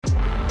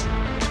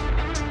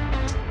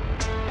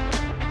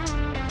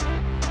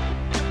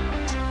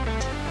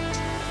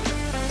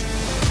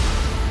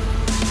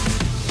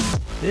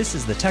This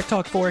is the Tech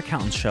Talk for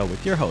Accountants show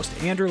with your host,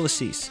 Andrew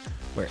Lasise,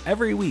 where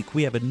every week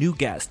we have a new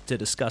guest to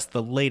discuss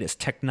the latest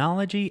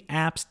technology,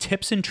 apps,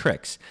 tips, and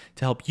tricks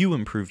to help you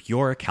improve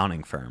your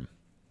accounting firm.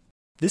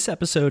 This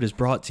episode is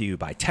brought to you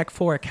by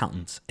Tech4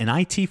 Accountants, an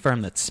IT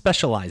firm that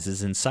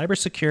specializes in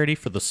cybersecurity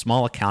for the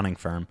small accounting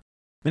firm.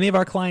 Many of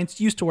our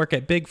clients used to work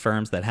at big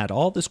firms that had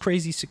all this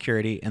crazy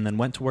security and then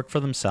went to work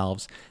for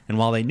themselves, and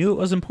while they knew it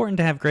was important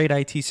to have great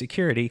IT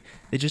security,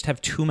 they just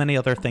have too many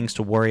other things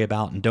to worry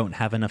about and don't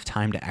have enough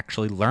time to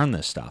actually learn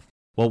this stuff.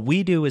 What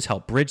we do is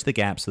help bridge the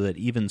gap so that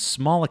even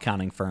small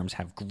accounting firms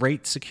have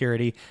great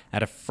security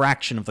at a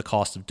fraction of the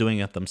cost of doing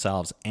it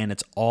themselves, and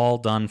it's all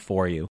done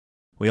for you.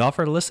 We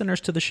offer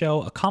listeners to the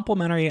show a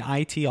complimentary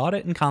IT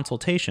audit and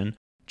consultation.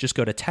 Just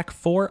go to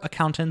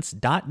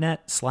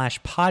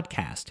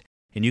tech4accountants.net/podcast.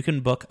 And you can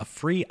book a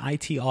free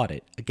IT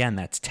audit. Again,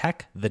 that's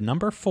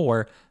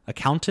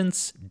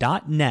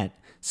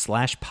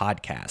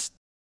tech4accountants.net/podcast.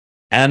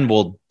 And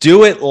we'll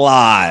do it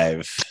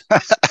live.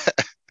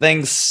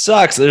 Things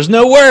sucks. There's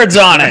no words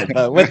on it.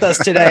 But with us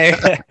today,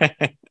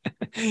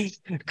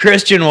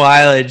 Christian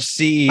Weilage,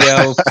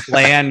 CEO,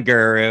 Plan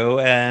Guru.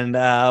 And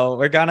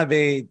we're going to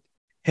be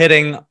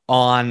hitting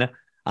on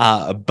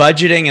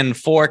budgeting and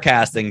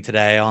forecasting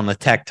today on the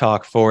Tech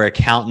Talk for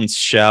Accountants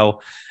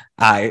show.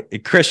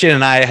 Christian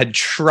and I had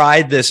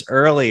tried this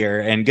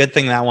earlier, and good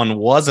thing that one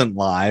wasn't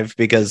live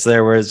because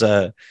there was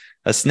a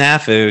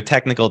snafu,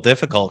 technical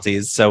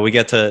difficulties. So we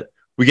get to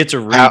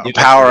redo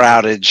power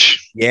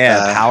outage.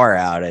 Yeah, power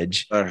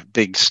outage. A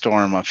big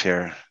storm up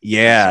here.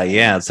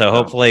 Yeah. So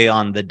hopefully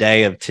on the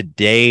day of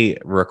today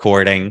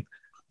recording,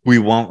 we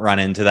won't run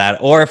into that.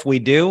 Or if we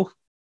do,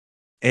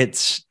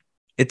 it's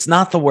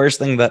not the worst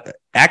thing that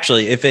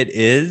actually, if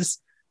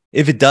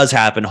it does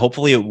happen,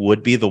 hopefully it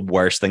would be the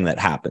worst thing that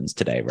happens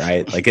today,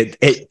 right? Like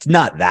it's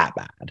not that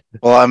bad.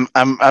 Well,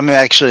 I'm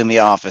actually in the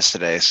office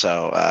today,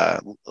 so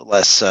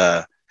less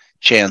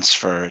chance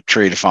for a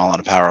tree to fall on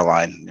a power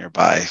line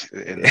nearby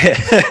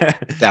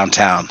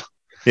downtown.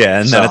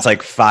 Yeah, and then it's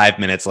like 5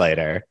 minutes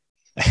later.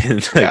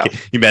 And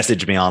you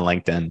message me on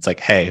LinkedIn. It's like,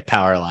 hey,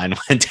 power line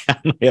went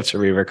down. We have to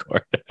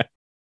re-record.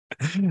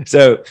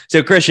 So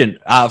Christian,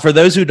 for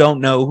those who don't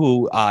know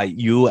who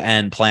you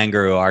and Plan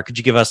Guru are, could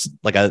you give us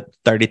like a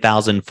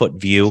 30,000 foot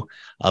view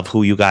of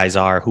who you guys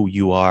are, who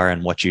you are,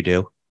 and what you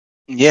do?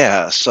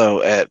 Yeah.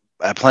 So at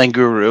Plan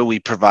Guru, we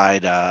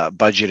provide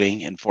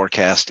budgeting and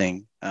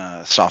forecasting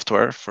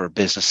software for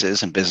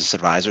businesses and business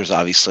advisors.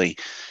 Obviously,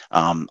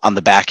 on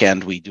the back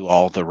end, we do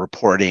all the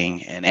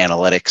reporting and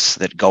analytics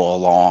that go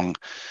along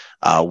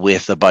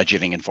with the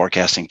budgeting and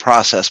forecasting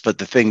process. But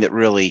the thing that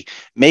really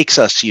makes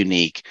us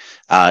unique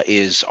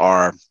is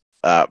our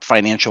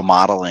financial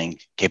modeling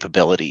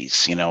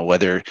capabilities. You know,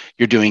 whether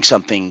you're doing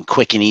something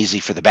quick and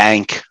easy for the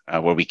bank,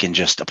 where we can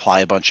just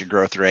apply a bunch of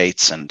growth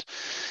rates and,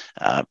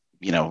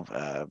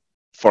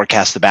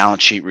 forecast the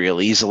balance sheet real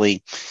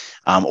easily,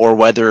 or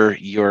whether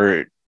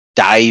you're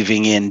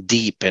diving in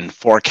deep and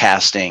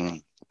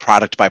forecasting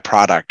product by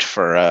product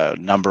for a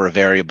number of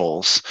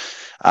variables.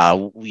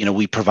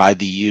 We provide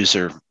the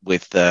user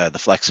with the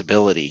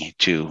flexibility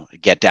to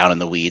get down in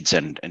the weeds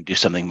and do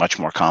something much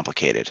more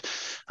complicated.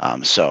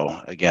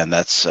 So again,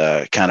 that's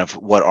kind of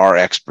what our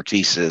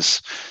expertise is.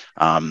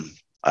 I'm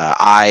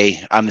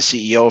the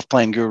CEO of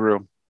Plan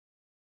Guru.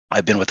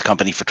 I've been with the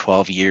company for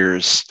 12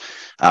 years.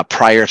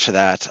 Prior to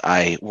that,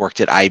 I worked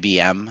at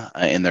IBM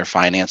in their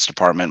finance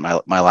department.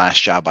 My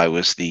last job, I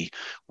was the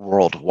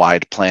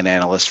worldwide plan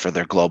analyst for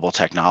their global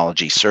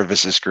technology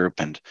services group.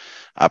 And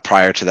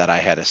prior to that, I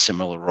had a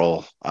similar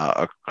role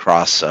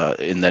across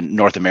in the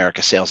North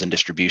America sales and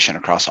distribution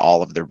across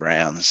all of their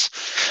brands.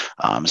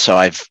 So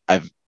I've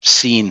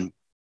seen,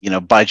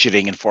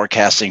 budgeting and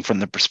forecasting from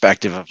the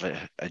perspective of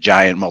a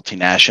giant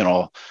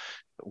multinational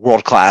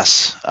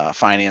world-class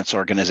finance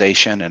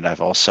organization. And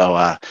I've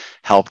also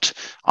helped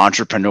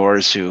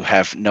entrepreneurs who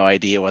have no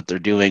idea what they're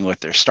doing with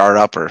their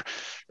startup, or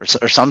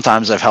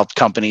sometimes I've helped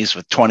companies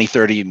with 20,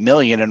 30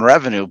 million in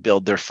revenue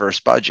build their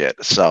first budget.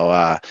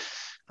 So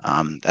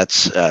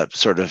that's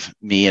sort of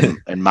me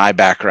and my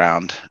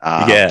background.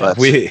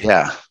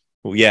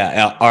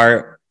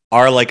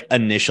 Our like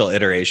initial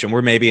iteration,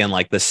 we're maybe in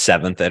like the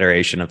 7th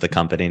iteration of the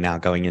company now,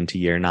 going into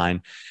year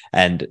 9.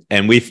 And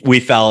we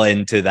fell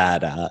into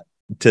that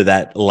to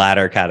that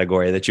latter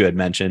category that you had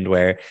mentioned,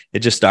 where it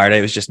just started.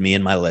 It was just me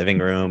in my living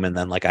room. And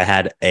then like I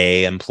had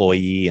a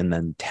employee, and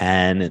then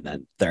 10, and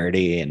then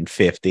 30 and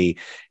 50.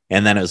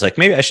 And then it was like,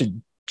 maybe I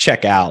should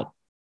check out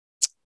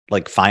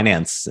like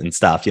finance and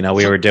stuff. We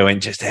were doing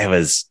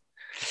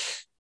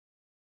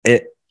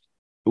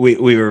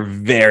we were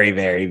very,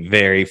 very,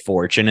 very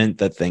fortunate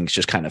that things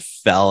just kind of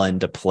fell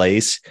into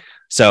place.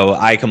 So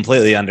I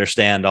completely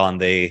understand on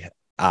the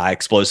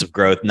explosive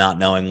growth, not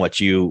knowing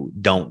what you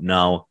don't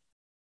know,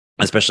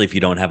 especially if you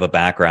don't have a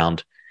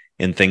background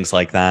in things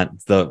like that.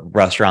 The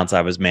restaurants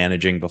I was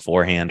managing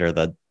beforehand, or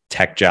the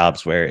tech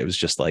jobs where it was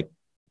just like a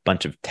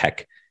bunch of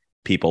tech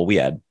people. We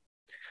had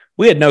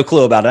no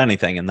clue about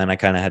anything. And then I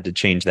kind of had to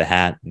change the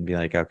hat and be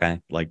like, okay,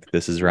 like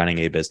this is running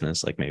a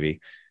business. Like maybe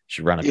I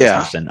should run a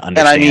business and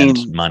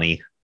understand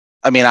money.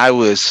 I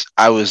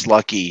was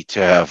lucky to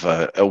have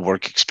a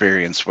work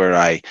experience where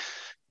I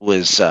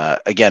was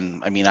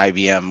again,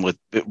 IBM with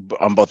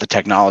on both the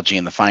technology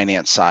and the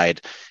finance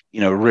side,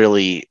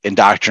 really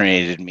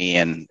indoctrinated me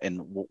in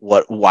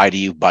why do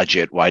you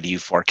budget, why do you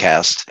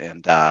forecast,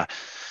 and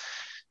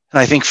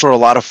I think for a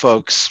lot of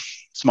folks,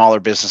 smaller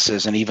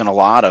businesses, and even a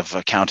lot of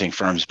accounting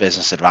firms,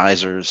 business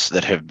advisors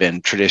that have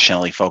been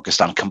traditionally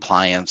focused on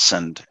compliance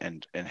and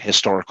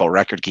historical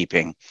record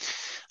keeping,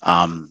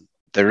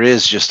 there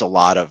is just a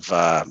lot of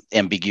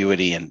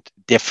ambiguity and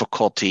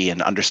difficulty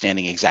in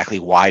understanding exactly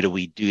why do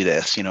we do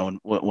this. When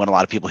a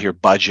lot of people hear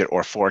budget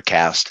or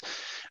forecast,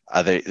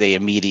 they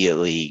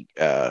immediately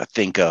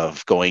think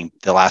of going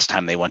the last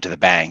time they went to the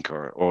bank,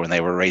 or when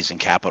they were raising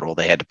capital,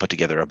 they had to put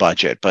together a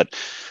budget. But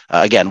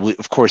again,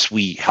 of course,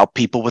 we help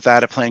people with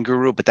that at Plan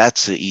Guru, but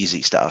that's the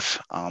easy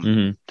stuff.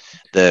 Mm-hmm.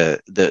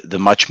 The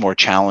much more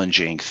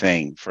challenging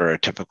thing for a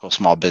typical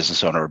small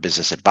business owner or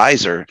business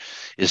advisor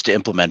is to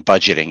implement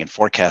budgeting and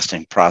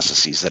forecasting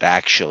processes that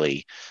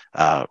actually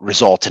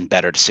result in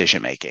better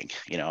decision making.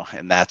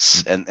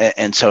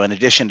 And so in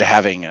addition to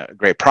having a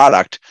great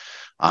product,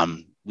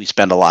 we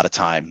spend a lot of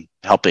time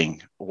helping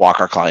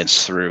walk our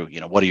clients through,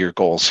 what are your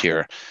goals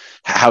here?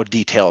 How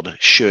detailed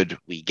should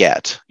we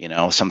get?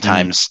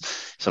 Sometimes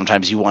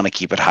you want to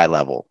keep it high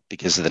level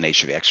because of the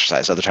nature of the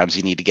exercise. Other times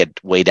you need to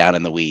get way down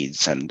in the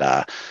weeds, and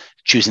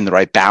choosing the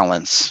right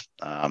balance,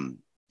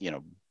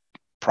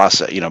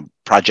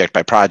 project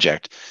by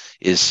project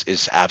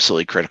is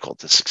absolutely critical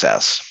to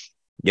success.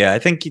 Yeah, I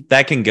think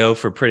that can go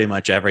for pretty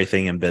much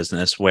everything in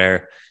business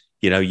where,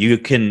 you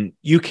can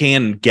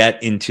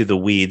get into the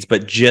weeds,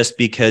 but just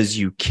because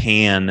you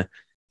can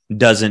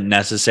doesn't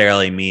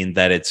necessarily mean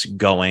that it's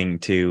going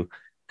to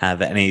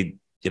have any,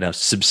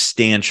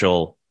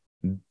 substantial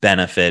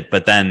benefit.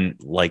 But then,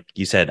 like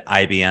you said,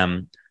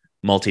 IBM,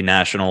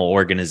 multinational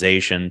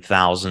organization,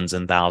 thousands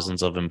and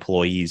thousands of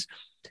employees,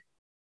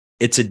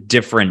 it's a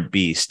different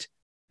beast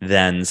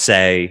than,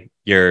 say,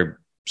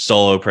 your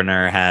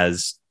solopreneur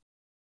has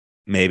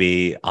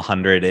maybe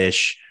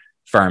 100-ish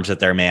firms that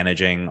they're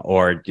managing,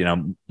 or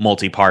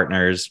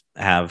multi-partners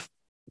have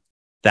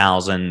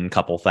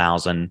couple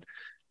thousand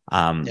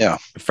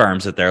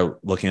firms that they're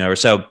looking over.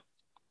 So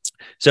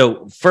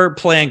for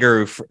Plan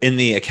Guru in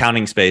the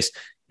accounting space,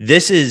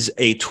 this is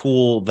a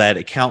tool that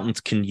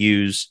accountants can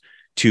use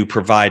to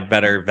provide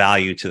better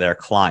value to their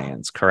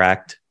clients,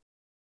 correct?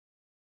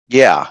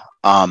 Yeah.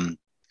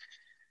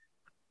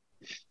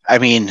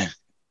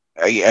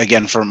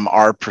 Again, from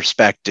our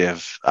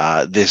perspective,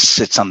 this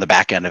sits on the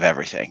back end of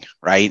everything,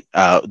 right?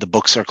 The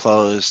books are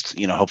closed.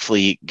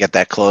 Hopefully you get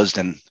that closed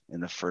in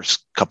the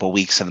first couple of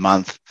weeks of the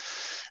month.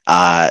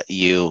 And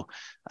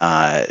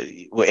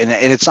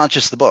it's not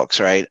just the books,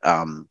 right?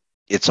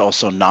 It's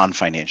also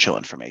non-financial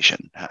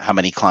information. How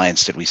many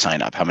clients did we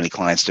sign up? How many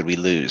clients did we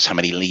lose? How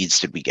many leads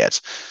did we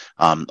get?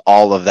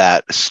 All of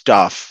that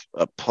stuff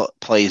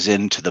plays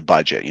into the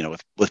budget.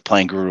 With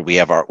Plan Guru, we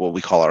have what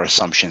we call our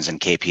assumptions and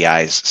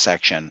KPIs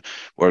section,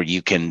 where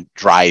you can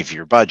drive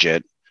your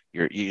budget.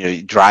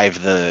 You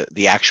drive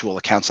the actual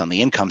accounts on the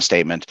income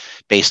statement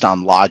based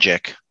on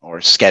logic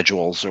or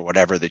schedules or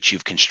whatever that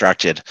you've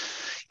constructed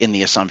in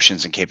the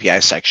assumptions and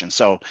KPI section.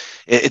 So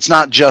it's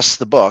not just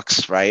the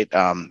books, right?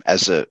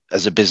 As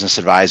a business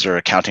advisor,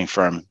 accounting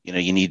firm,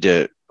 you need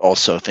to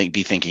also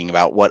be thinking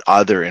about what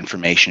other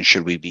information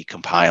should we be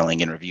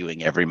compiling and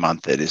reviewing every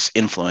month that is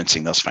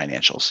influencing those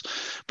financials.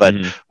 But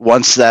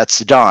once that's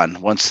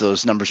done, once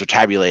those numbers are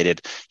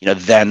tabulated,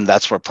 then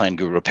that's where Plan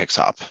Guru picks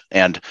up.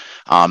 And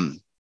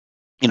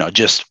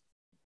just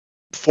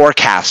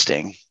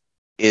forecasting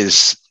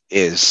is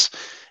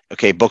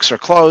okay, books are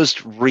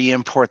closed,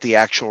 re-import the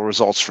actual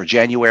results for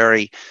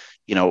January,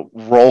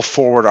 roll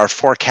forward our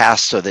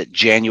forecast so that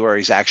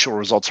January's actual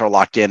results are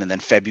locked in, and then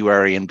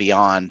February and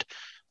beyond,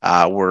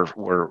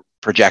 we're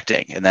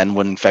projecting. And then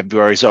when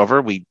February's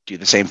over, we do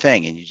the same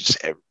thing. And you just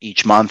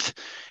each month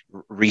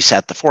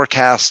reset the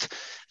forecast,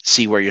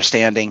 see where you're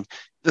standing.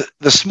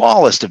 The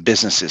smallest of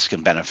businesses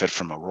can benefit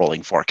from a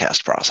rolling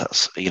forecast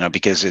process,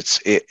 because it's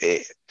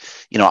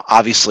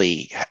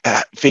obviously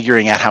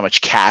figuring out how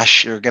much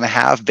cash you're going to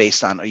have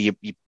based on you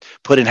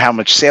put in how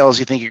much sales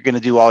you think you're going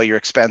to do, all your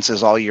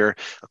expenses, all your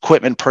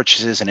equipment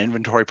purchases and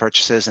inventory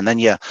purchases. And then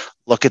you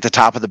look at the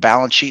top of the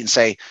balance sheet and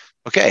say,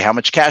 okay, how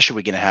much cash are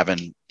we going to have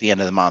in the end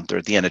of the month, or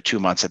at the end of 2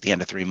 months, at the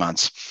end of 3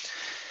 months?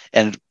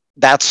 And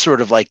that's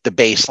sort of like the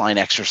baseline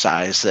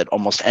exercise that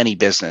almost any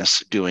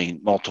business doing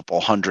multiple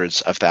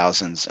hundreds of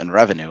thousands in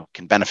revenue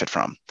can benefit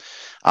from.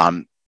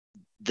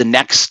 The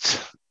next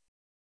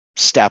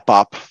step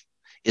up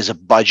is a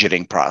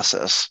budgeting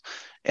process.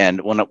 And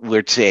when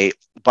we're say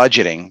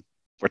budgeting,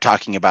 we're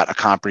talking about a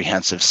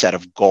comprehensive set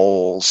of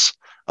goals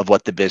of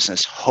what the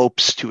business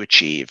hopes to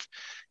achieve,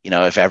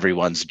 if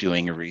everyone's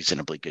doing a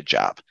reasonably good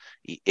job.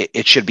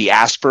 It should be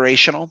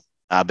aspirational,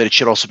 but it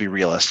should also be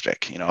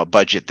realistic. A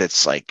budget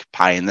that's like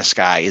pie in the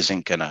sky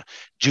isn't going to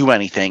do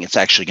anything. It's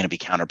actually going to be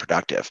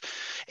counterproductive.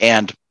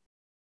 And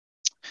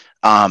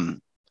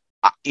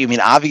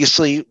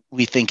obviously,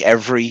 we think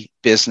every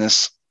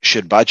business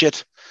should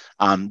budget.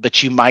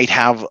 But you might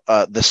have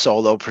the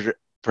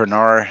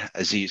solopreneur,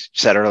 as you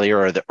said earlier,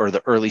 or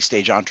the early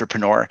stage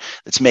entrepreneur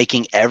that's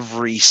making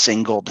every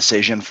single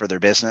decision for their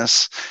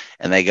business,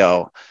 and they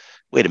go,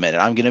 wait a minute,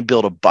 I'm going to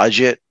build a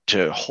budget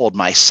to hold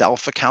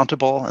myself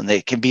accountable. And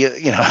they can be,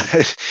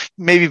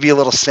 maybe be a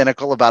little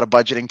cynical about a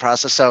budgeting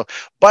process. So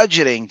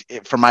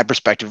budgeting, from my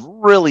perspective,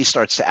 really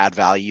starts to add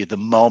value the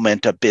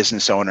moment a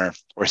business owner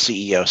or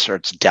CEO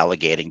starts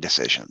delegating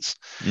decisions.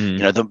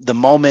 The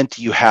moment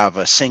you have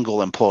a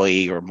single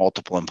employee or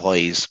multiple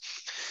employees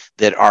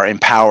that are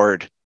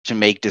empowered to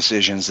make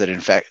decisions that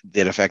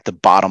affect the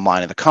bottom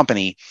line of the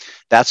company,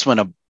 that's when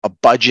a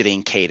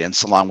budgeting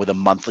cadence along with a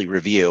monthly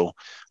review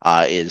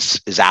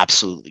is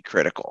absolutely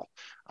critical.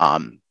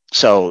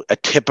 So a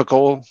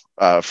typical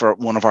for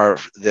one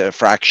of the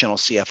fractional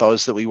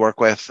CFOs that we work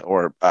with,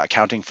 or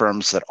accounting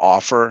firms that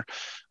offer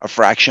a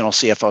fractional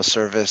CFO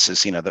service,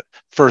 is the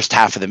first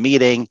half of the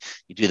meeting,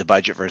 you do the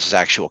budget versus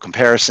actual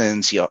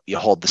comparisons. You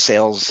hold the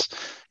sales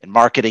and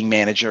marketing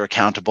manager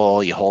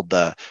accountable. You hold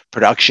the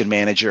production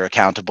manager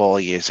accountable.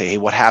 You say, hey,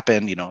 what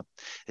happened?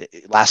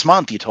 Last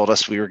month you told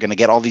us we were going to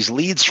get all these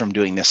leads from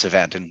doing this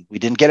event, and we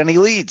didn't get any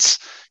leads.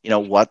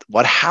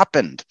 What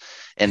happened?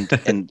 And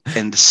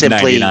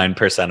simply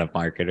 99% of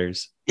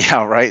marketers.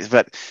 Yeah, right.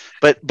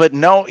 But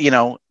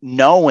no,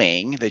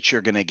 knowing that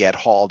you're going to get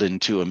hauled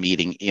into a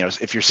meeting,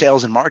 if you're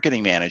sales and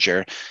marketing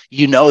manager,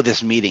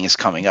 this meeting is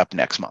coming up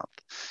next month,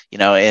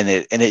 and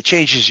it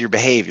changes your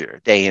behavior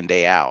day in,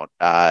 day out,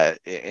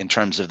 in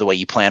terms of the way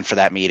you plan for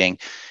that meeting.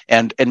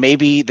 And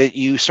maybe that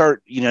you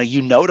start,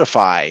 you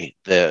notify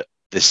the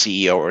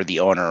CEO or the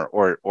owner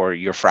or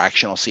your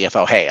fractional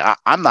CFO, hey,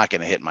 I'm not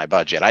going to hit my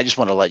budget. I just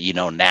want to let you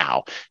know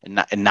now,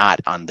 and not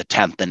on the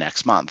 10th the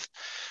next month.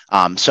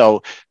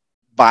 So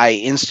by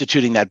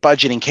instituting that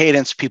budgeting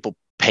cadence, people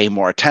pay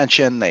more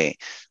attention. They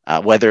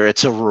whether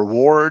it's a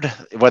reward,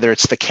 whether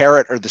it's the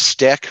carrot or the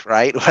stick,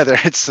 right? Whether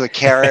it's the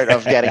carrot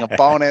of getting a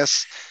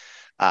bonus,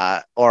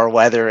 or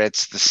whether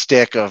it's the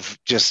stick of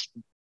just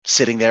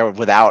sitting there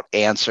without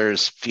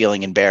answers,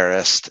 feeling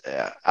embarrassed.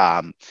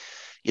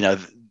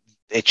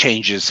 It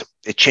changes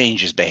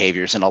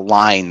behaviors and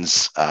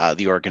aligns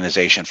the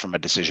organization from a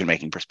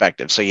decision-making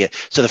perspective. So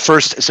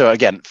first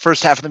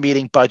half of the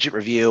meeting, budget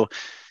review,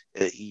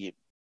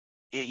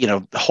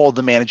 hold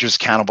the managers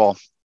accountable,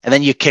 and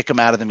then you kick them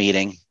out of the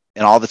meeting,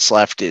 and all that's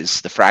left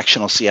is the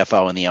fractional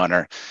CFO and the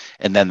owner.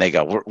 And then they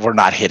go, we're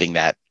not hitting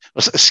that.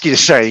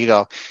 You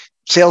go,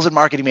 sales and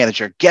marketing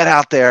manager, get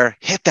out there,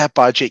 hit that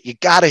budget. You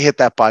got to hit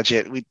that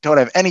budget. We don't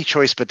have any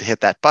choice but to hit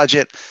that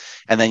budget.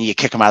 And then you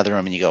kick them out of the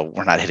room and you go,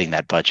 we're not hitting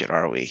that budget,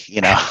 are we?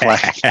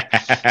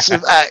 That's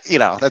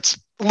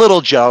a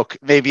little joke.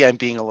 Maybe I'm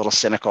being a little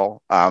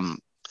cynical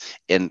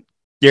in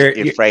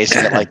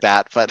phrasing it like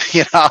that. But,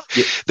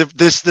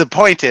 the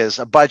point is,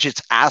 a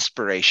budget's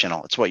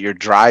aspirational. It's what you're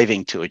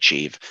driving to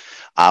achieve.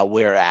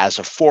 Whereas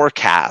a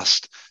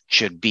forecast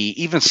should be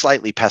even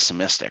slightly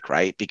pessimistic,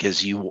 right?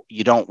 Because you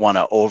don't want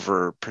to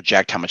over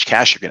project how much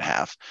cash you're going to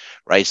have,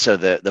 right? So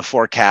the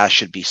forecast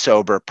should be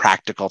sober,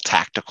 practical,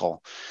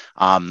 tactical.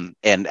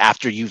 And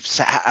after you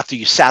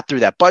sat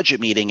through that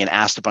budget meeting and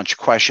asked a bunch of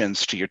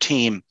questions to your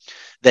team,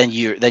 then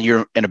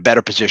you're in a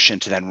better position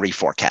to then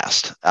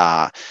reforecast.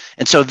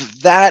 And so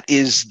that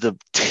is the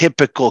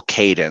typical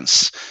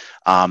cadence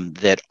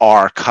that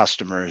our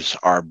customers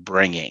are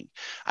bringing.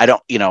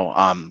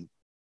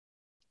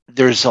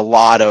 There's a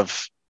lot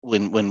of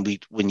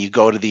when you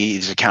go to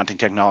these accounting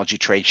technology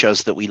trade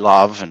shows that we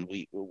love, and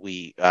we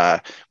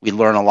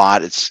learn a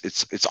lot.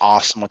 It's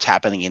awesome what's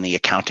happening in the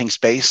accounting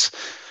space,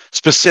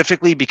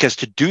 specifically because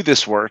to do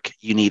this work,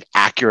 you need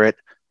accurate,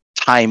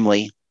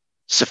 timely,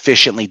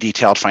 sufficiently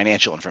detailed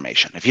financial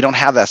information. If you don't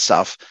have that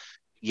stuff,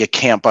 you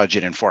can't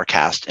budget and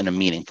forecast in a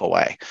meaningful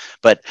way.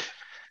 But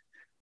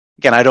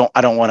again, I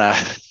don't want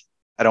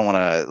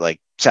to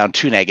like sound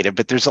too negative,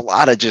 but there's a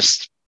lot of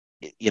just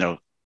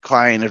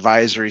client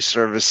advisory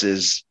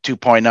services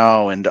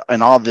 2.0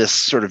 and all this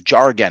sort of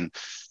jargon.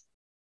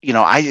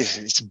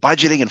 It's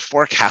budgeting and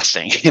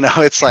forecasting.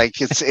 It's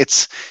like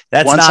it's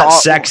that's not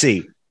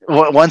sexy.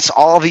 Once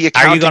all the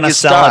accounting, are you going to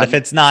sell it if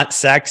it's not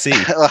sexy?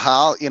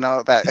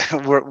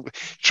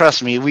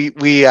 Trust me,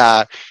 we've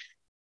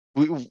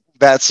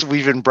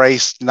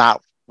embraced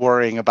not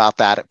worrying about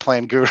that at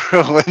Plan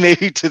Guru,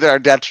 maybe to our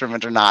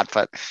detriment or not,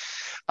 but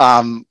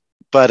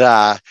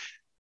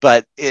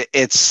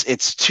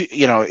it's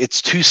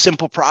two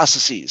simple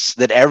processes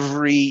that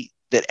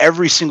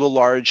every single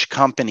large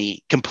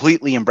company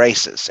completely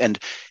embraces. And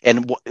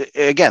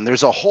again,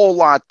 there's a whole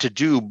lot to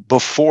do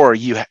before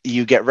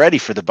you get ready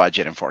for the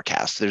budget and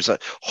forecast. There's a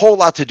whole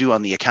lot to do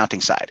on the accounting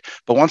side.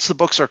 But once the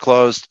books are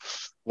closed,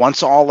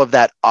 once all of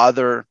that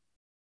other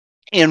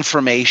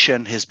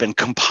information has been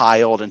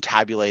compiled and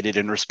tabulated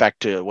in respect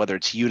to whether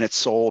it's units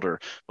sold or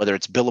whether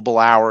it's billable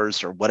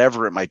hours or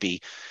whatever it might be,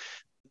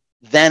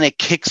 then it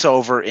kicks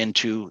over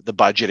into the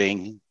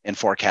budgeting and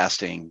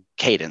forecasting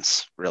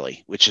cadence,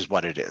 really, which is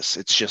what it is.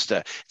 It's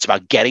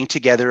about getting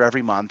together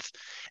every month,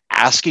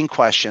 asking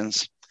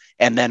questions,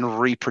 and then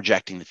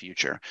reprojecting the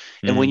future.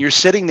 And when you're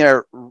sitting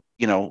there,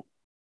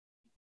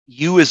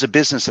 you as a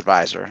business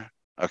advisor,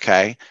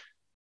 okay,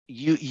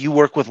 you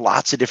work with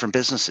lots of different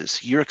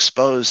businesses. You're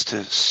exposed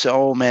to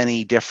so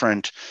many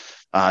different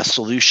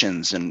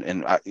solutions,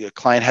 and a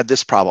client had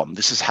this problem.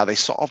 This is how they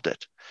solved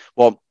it.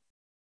 Well,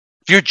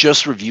 if you're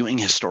just reviewing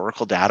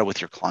historical data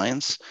with your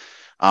clients,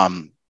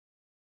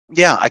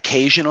 yeah,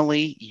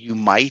 occasionally you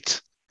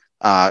might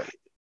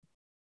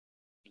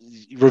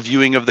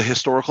reviewing of the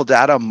historical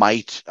data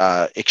might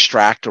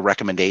extract a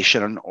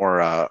recommendation or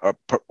a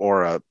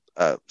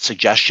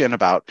suggestion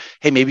about,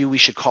 hey, maybe we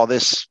should call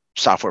this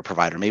software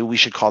provider, maybe we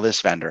should call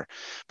this vendor.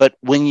 But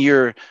when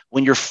you're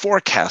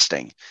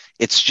forecasting,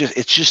 it's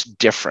just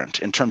different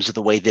in terms of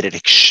the way that it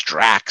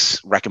extracts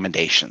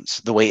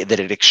recommendations, the way that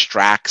it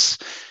extracts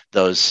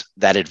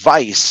that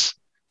advice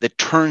that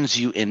turns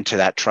you into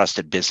that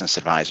trusted business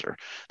advisor.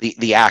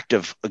 The act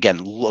of,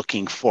 again,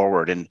 looking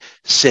forward and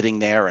sitting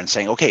there and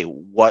saying, okay,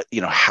 what,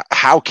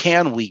 how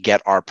can we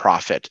get our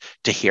profit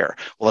to here?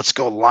 Well, let's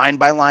go line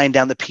by line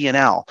down the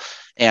P&L.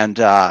 And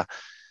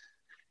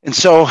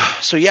so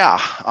yeah,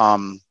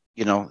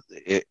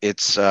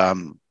 it's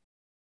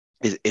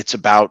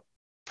about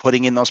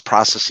putting in those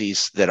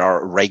processes that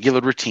are a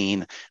regular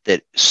routine,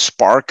 that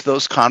spark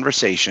those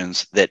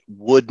conversations that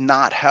would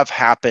not have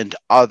happened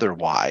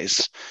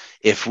otherwise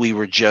if we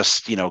were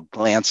just,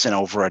 glancing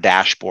over a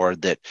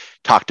dashboard that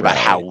talked about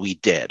how we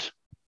did.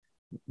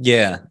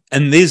 Yeah.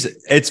 And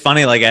it's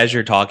funny, like, as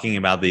you're talking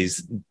about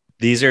these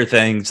are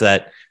things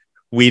that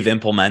we've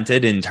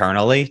implemented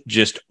internally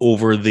just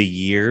over the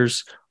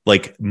years.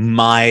 Like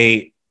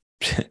we'll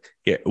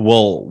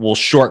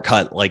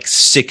shortcut like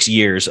 6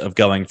 years of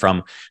going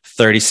from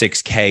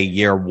 36K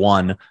year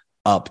one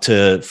up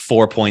to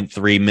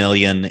 4.3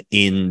 million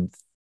in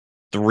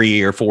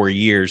 3 or 4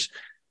 years,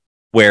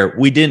 where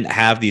we didn't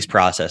have these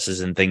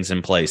processes and things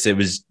in place. It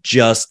was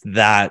just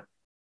that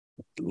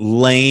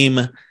lame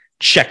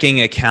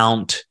checking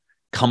account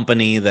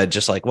company that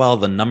just like, well,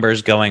 the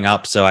number's going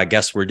up, so I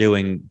guess we're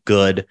doing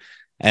good.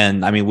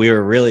 And I mean, we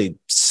were really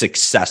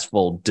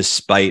successful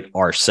despite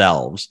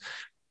ourselves.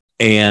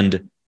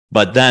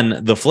 But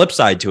then the flip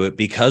side to it,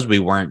 because we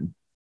weren't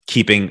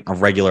keeping a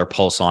regular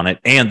pulse on it,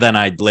 and then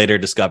I later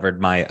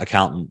discovered my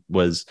accountant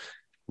was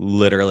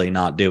literally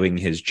not doing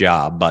his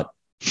job. But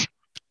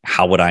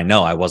how would I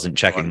know? I wasn't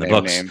checking the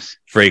books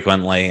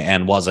frequently,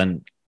 and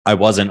I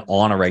wasn't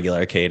on a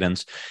regular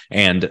cadence.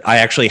 And I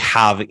actually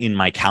have in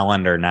my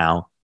calendar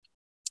now,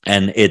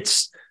 and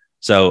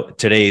so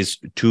today's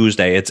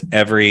Tuesday, it's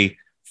every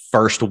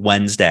first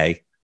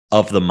Wednesday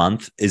of the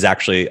month is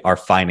actually our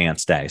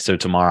finance day. So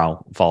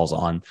tomorrow falls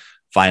on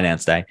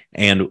finance day,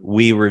 and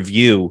we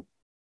review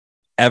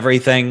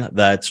everything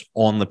that's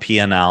on the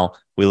P&L.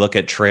 We look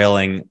at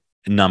trailing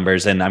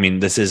numbers. And I mean,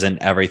 this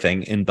isn't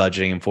everything in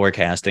budgeting and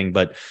forecasting,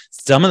 but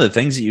some of the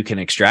things that you can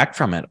extract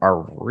from it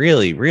are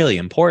really, really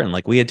important.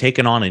 Like, we had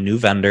taken on a new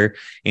vendor,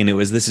 and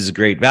this is a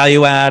great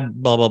value add,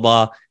 blah, blah,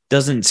 blah.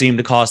 Doesn't seem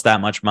to cost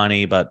that much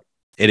money, but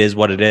it is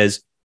what it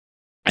is.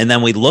 And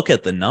then we look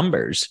at the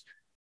numbers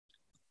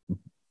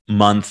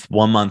 1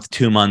 month,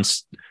 2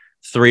 months,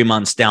 3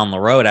 months down the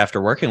road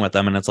after working with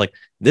them. And it's like,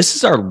 this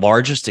is our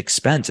largest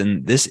expense,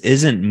 and this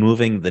isn't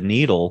moving the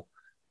needle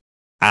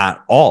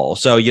at all.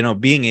 So,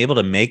 being able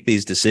to make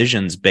these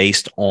decisions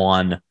based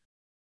on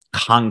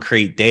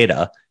concrete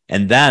data.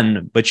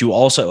 But you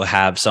also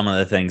have some of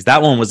the things.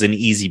 That one was an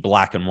easy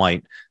black and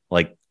white,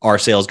 like, are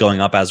sales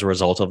going up as a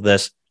result of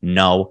this?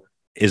 No.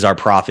 Is our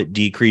profit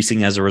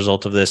decreasing as a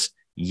result of this?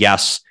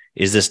 Yes.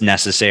 Is this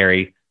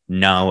necessary?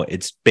 No.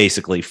 It's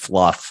basically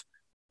fluff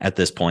at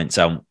this point.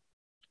 So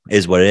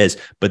is what it is.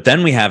 But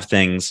then we have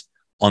things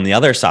on the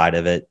other side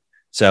of it.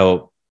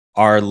 So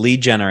our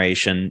lead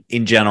generation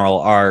in general,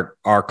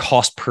 our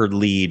cost per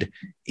lead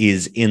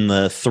is in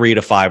the $3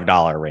 to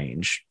 $5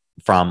 range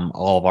from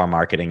all of our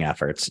marketing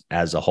efforts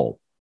as a whole.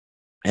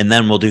 And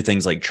then we'll do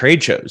things like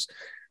trade shows,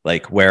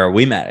 like where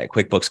we met at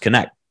QuickBooks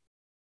Connect.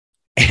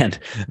 And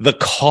the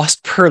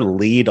cost per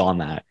lead on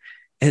that,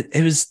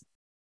 it was,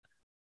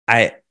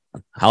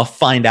 I'll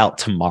find out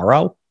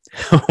tomorrow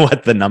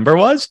what the number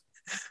was,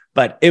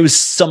 but it was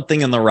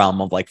something in the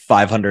realm of like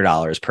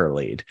 $500 per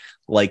lead.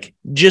 Like,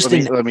 just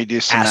let me do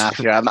some math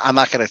here. I'm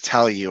not going to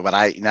tell you,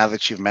 but now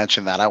that you've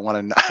mentioned that, I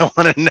want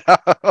to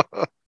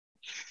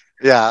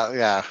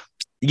know.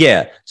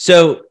 Yeah.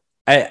 So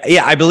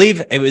I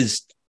believe it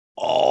was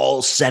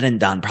all said and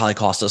done, probably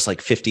cost us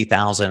like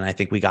 $50,000. I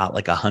think we got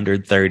like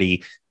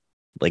 130,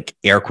 like,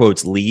 air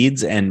quotes,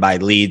 leads. And by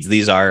leads,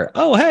 these are,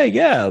 oh, hey,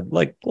 yeah,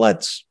 like,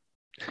 let's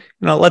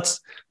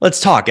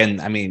talk.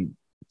 And I mean,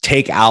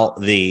 take out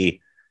the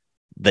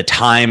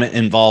time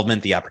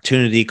involvement, the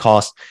opportunity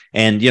cost,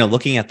 and,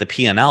 looking at the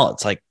P&L,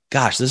 it's like,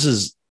 gosh, this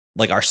is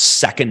like our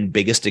second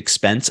biggest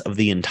expense of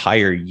the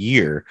entire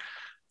year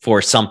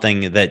for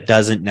something that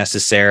doesn't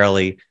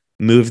necessarily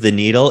move the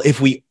needle if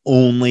we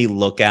only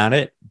look at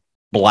it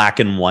black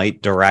and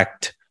white,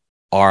 direct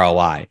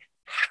ROI.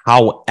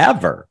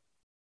 However,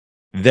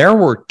 there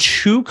were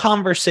 2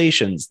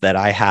 conversations that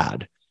I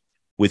had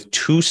with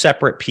 2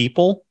 separate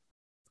people.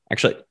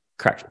 Actually,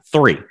 correct,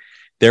 3.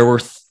 There were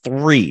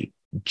 3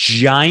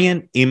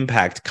 giant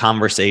impact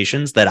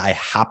conversations that I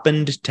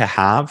happened to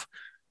have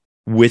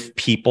with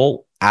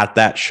people at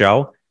that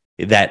show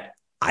that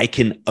I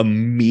can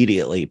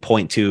immediately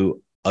point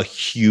to a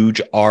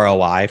huge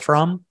ROI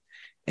from.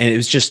 And it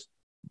was just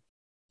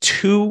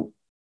two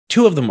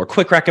of them were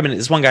quick recommended.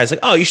 This one guy's like,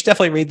 oh, you should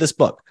definitely read this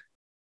book.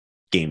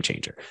 Game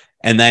changer.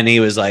 And then he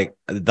was like,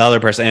 the other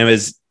person, and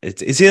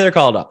it's either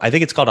called, I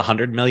think it's called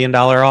 $100 million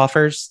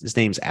offers. His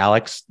name's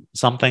Alex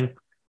something.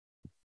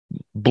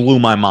 Blew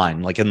my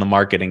mind, like in the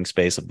marketing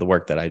space of the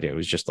work that I do. It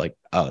was just like,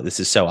 oh, this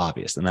is so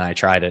obvious. And then I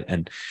tried it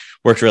and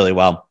worked really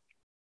well.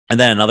 And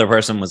then another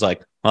person was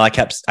like, well,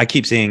 I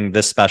keep seeing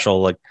this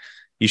special, like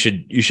you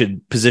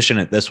should position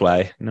it this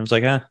way. And I was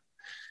like, well,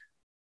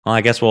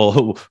 I guess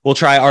we'll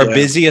try our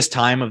busiest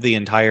time of the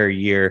entire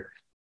year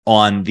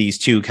on these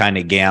two kind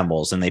of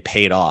gambles, and they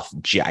paid off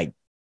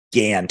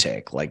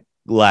gigantic. Like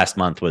last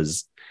month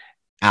was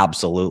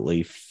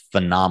absolutely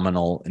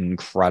phenomenal,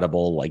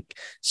 incredible, like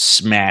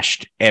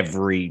smashed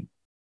every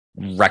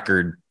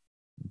record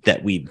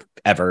that we've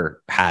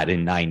ever had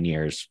in 9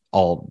 years.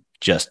 All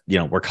just,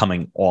 we're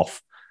coming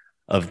off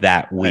of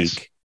that week.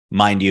 Nice.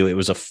 Mind you, it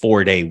was a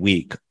 4-day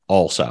week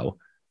also,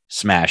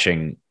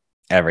 smashing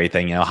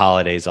everything,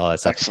 holidays, all that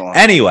stuff. Excellent.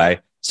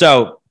 Anyway,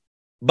 so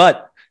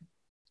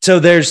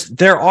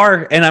there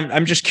are, and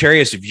I'm just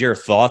curious of your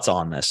thoughts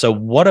on this. So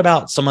what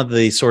about some of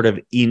the sort of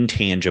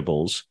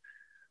intangibles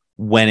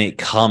when it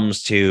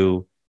comes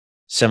to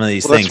some of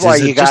these things?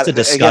 Is it just a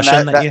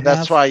discussion that you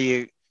have?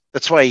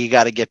 That's why you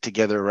got to get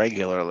together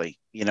regularly,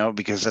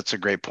 because that's a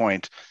great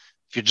point.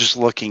 If you're just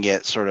looking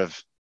at sort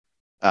of,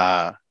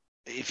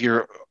 if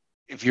you're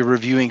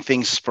reviewing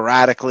things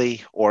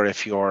sporadically, or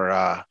if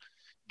you're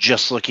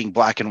just looking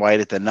black and white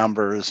at the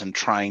numbers and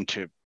trying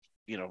to,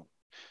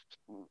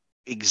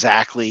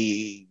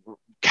 exactly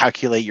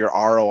calculate your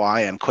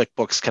ROI on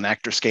QuickBooks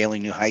Connect or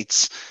Scaling New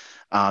Heights,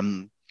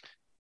 that's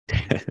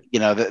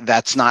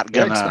not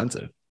gonna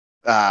expensive.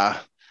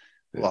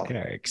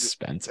 Very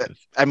expensive.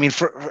 I mean,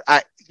 for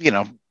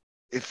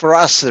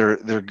us,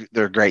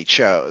 they're great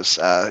shows.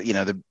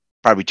 They're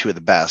probably two of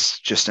the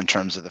best, just in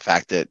terms of the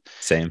fact that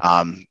same.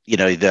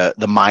 The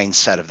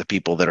mindset of the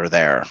people that are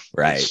there,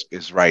 right,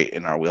 is right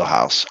in our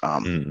wheelhouse.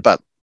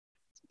 But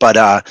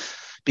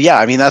yeah,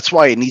 I mean, that's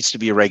why it needs to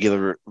be a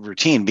regular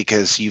routine,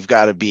 because you've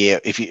got to be,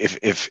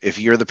 if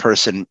you're the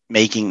person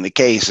making the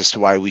case as to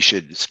why we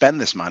should spend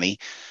this money,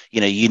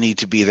 you need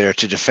to be there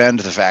to defend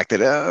the fact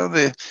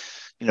that,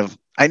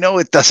 I know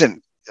it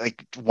doesn't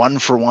like one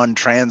for one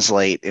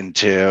translate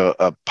into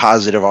a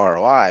positive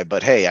ROI,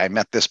 but hey, I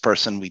met this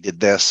person, we did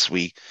this,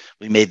 we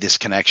made this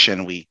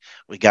connection, we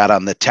got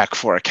on the Tech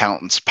for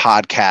Accountants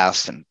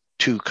podcast, and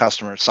 2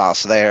 customers saw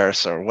us there,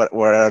 so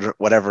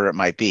whatever it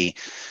might be.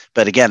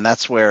 But again,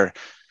 that's where,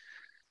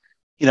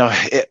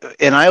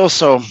 and I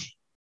also,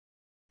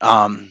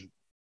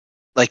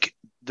 like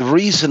the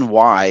reason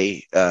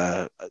why,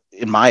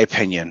 in my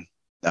opinion,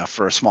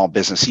 for a small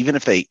business, even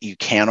if you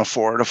can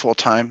afford a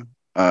full-time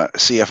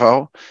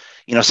CFO,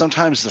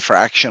 sometimes the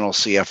fractional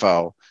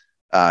CFO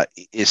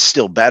is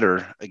still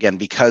better, again,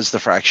 because the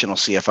fractional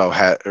CFO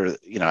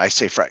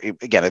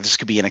again, this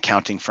could be an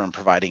accounting firm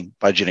providing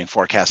budgeting,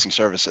 forecasting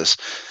services,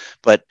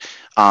 but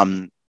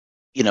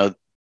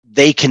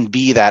they can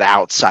be that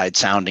outside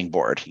sounding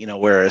board,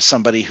 whereas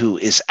somebody who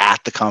is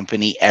at the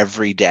company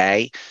every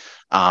day,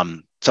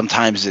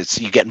 sometimes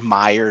you get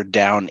mired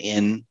down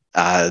in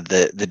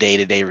the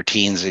day-to-day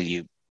routines, and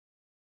you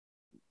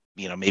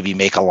maybe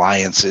make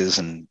alliances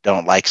and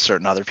don't like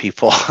certain other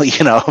people,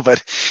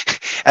 but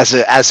as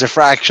a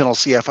fractional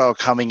CFO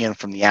coming in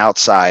from the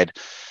outside,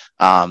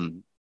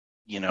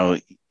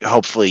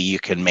 hopefully you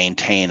can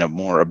maintain a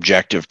more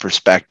objective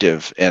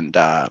perspective and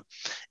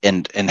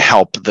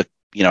help the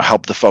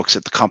folks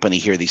at the company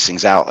hear these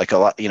things out. Like a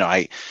lot,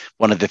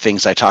 one of the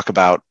things I talk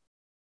about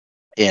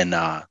in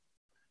my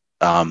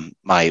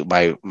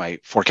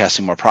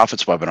Forecasting More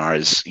Profits webinar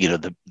is,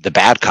 the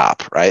bad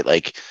cop, right?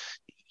 Like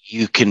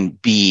you can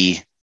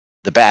be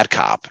the bad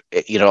cop.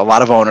 A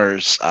lot of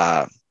owners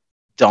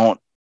don't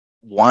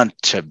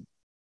want to,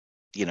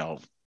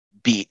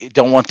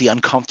 don't want the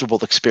uncomfortable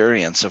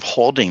experience of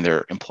holding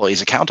their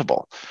employees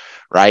accountable,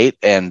 right?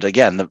 And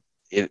again,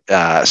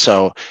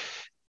 so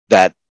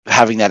that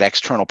having that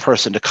external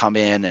person to come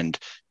in and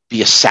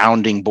be a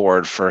sounding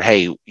board for,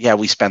 hey, yeah,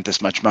 we spent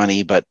this much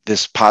money, but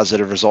this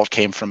positive result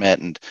came from it.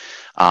 And,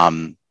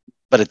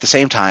 but at the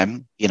same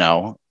time,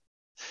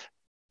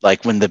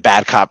 like when the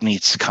bad cop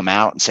needs to come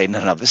out and say,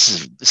 no,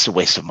 this is a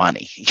waste of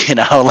money,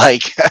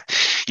 like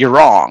you're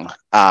wrong.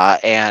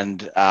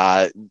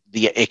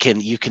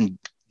 You can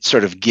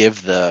sort of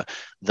give the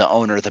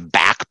owner the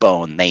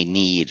backbone they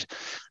need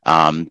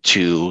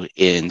to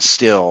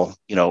instill,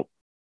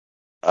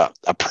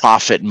 a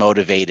profit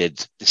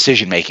motivated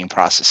decision making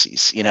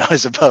processes,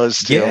 as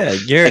opposed to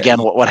again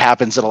what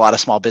happens in a lot of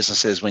small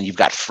businesses when you've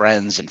got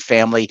friends and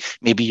family.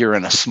 Maybe you're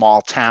in a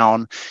small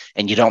town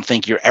and you don't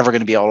think you're ever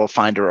going to be able to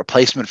find a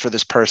replacement for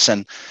this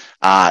person,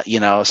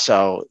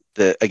 so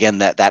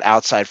that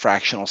outside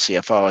fractional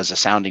CFO as a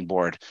sounding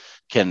board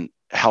can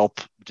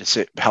help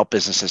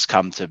businesses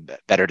come to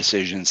better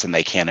decisions than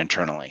they can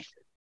internally.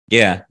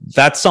 Yeah,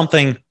 that's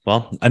something.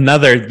 Well,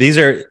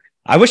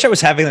 I wish I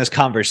was having this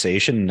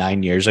conversation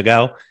 9 years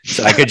ago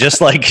so I could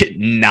just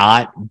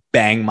not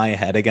bang my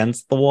head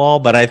against the wall.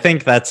 But I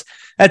think that's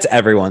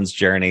everyone's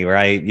journey,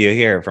 right? You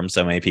hear it from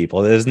so many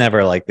people. There's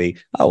never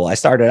I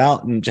started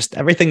out and just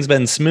everything's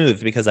been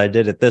smooth because I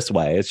did it this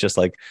way. It's just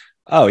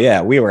oh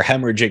yeah, we were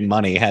hemorrhaging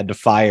money, had to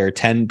fire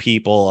 10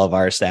 people of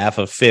our staff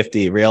of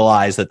 50,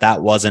 realized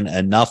that wasn't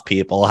enough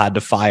people, had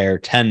to fire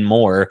 10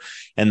 more,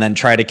 and then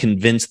try to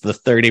convince the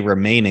 30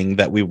 remaining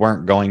that we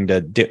weren't going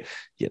to do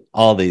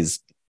all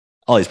these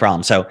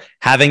problems. So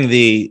having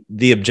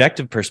the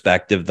objective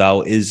perspective,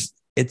 though,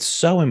 it's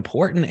so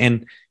important,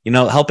 and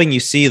helping you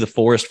see the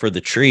forest for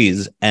the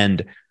trees.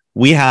 And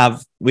we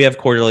have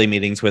quarterly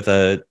meetings with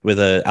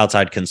a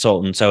outside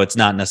consultant, so it's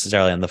not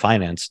necessarily on the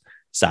finance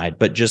side,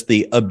 but just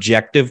the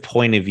objective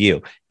point of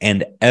view.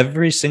 And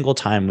every single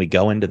time we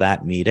go into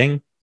that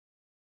meeting,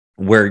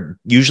 we're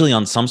usually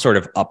on some sort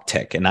of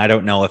uptick. And I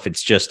don't know if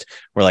it's just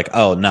we're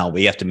oh no,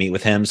 we have to meet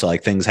with him, so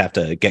things have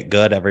to get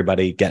good,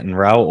 everybody get in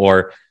row,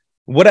 or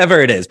whatever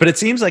it is. But it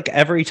seems like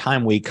every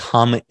time we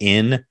come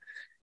in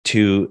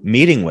to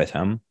meeting with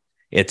him,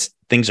 it's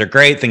things are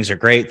great,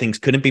 things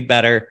couldn't be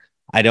better.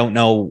 I don't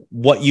know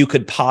what you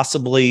could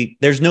possibly,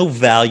 there's no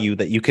value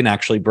that you can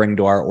actually bring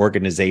to our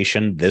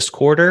organization this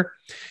quarter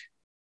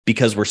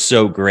because we're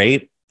so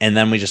great. And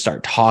then we just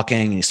start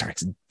talking and he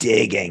starts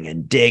digging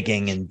and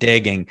digging and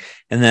digging.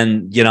 And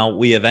then,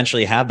 we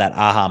eventually have that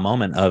aha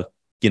moment of,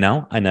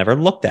 I never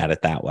looked at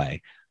it that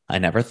way. I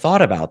never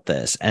thought about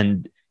this.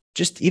 And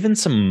just even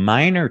some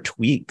minor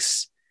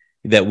tweaks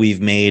that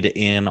we've made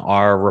in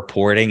our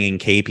reporting and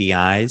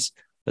KPIs,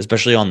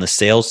 especially on the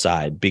sales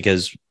side,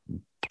 because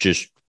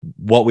just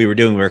what we were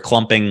doing, we were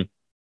clumping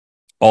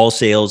all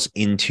sales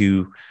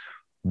into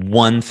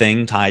one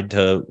thing tied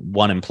to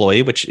one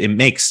employee, which it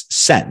makes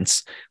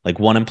sense.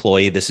 One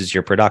employee, this is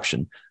your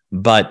production.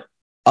 But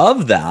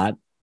of that,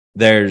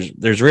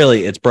 there's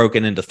really, it's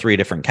broken into 3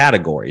 different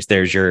categories.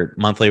 There's your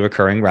monthly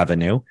recurring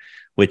revenue,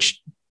 which,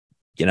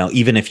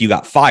 even if you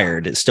got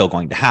fired, it's still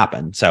going to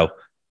happen. So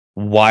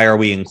why are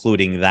we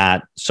including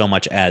that so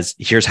much as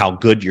here's how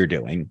good you're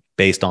doing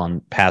based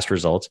on past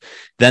results?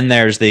 Then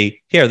there's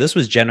this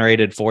was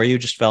generated for you,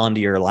 just fell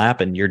into your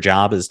lap, and your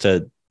job is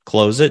to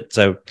close it.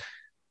 So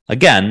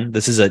again,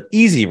 this is an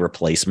easy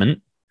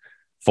replacement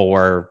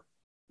for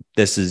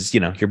this is,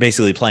 you're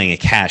basically playing a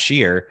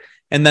cashier.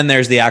 And then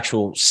there's the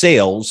actual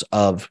sales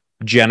of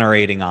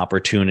generating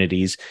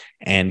opportunities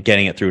and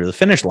getting it through to the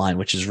finish line,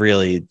 which is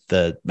really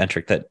the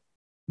metric that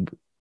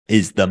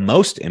is the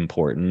most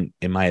important,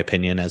 in my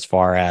opinion, as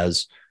far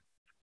as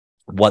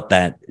what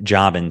that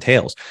job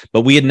entails.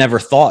 But we had never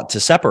thought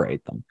to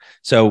separate them.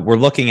 So we're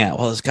looking at,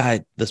 well,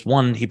 this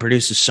one, he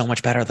produces so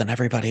much better than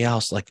everybody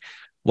else.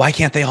 Why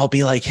can't they all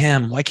be like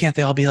him? Why can't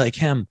they all be like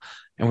him?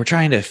 And we're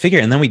trying to figure,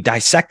 and then we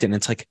dissect it, and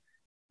it's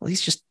well,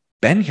 he's just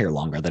been here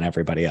longer than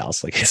everybody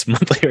else. His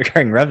monthly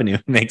recurring revenue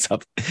makes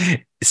up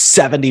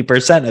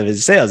 70% of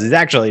his sales. He's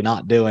actually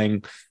not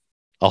doing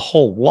a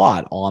whole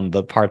lot on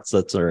the parts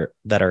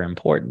that are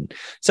important.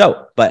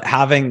 So, but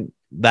having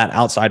that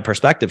outside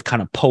perspective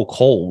kind of poke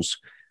holes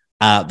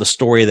at the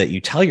story that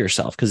you tell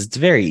yourself, because it's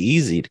very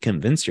easy to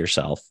convince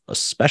yourself,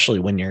 especially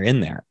when you're in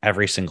there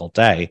every single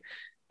day,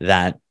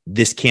 that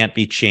this can't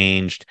be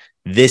changed.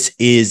 This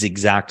is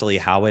exactly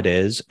how it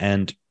is.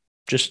 And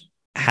just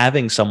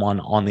having someone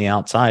on the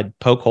outside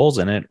poke holes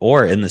in it,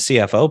 or in the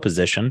CFO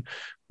position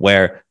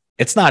where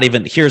it's not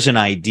even here's an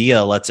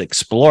idea, let's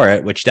explore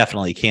it, which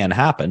definitely can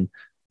happen.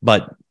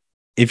 But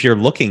if you're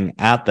looking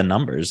at the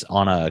numbers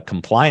on a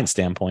compliance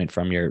standpoint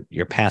from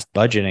your past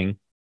budgeting,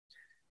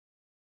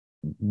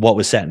 what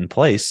was set in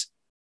place,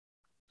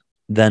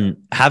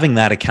 then having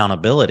that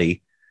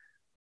accountability,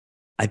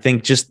 I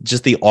think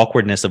just the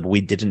awkwardness of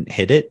we didn't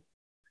hit it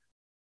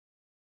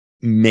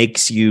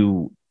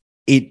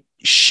it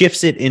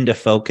shifts it into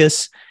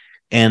focus,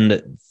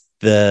 and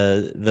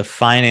the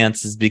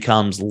finances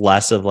becomes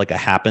less of a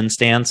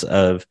happenstance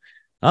of,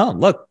 oh,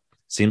 look,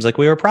 seems like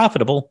we were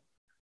profitable,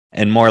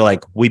 and more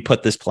we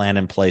put this plan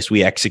in place,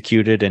 we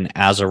executed, and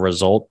as a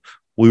result,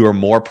 we were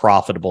more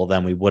profitable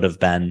than we would have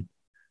been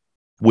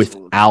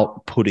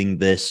without putting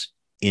this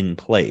in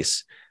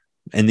place.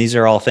 And these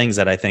are all things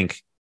that I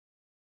think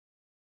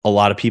a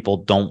lot of people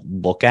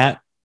don't look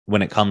at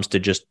when it comes to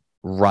just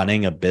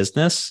running a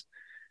business,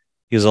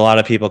 because a lot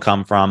of people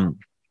come from,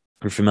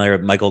 we're familiar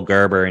with Michael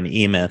Gerber and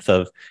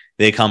eMyth,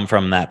 they come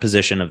from that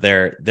position of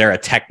they're a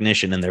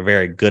technician and they're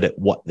very good at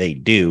what they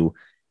do.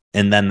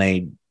 And then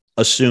they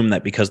assume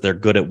that because they're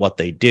good at what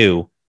they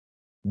do,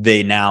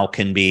 they now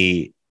can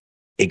be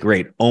a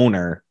great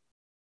owner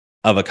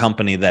of a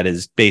company that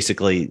is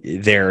basically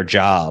their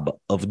job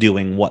of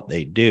doing what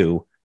they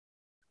do,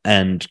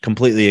 and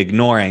completely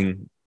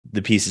ignoring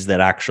the pieces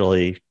that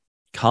actually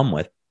come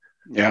with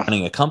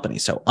running a company.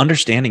 So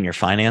understanding your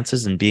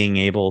finances and being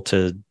able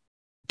to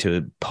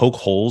poke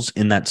holes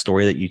in that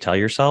story that you tell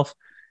yourself,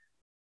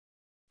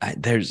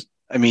 there's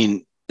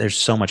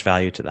so much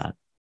value to that.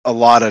 a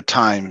lot of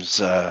times,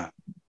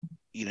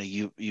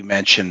 you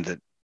mentioned that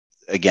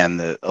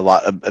again, a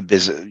lot of a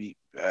business.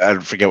 I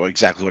forget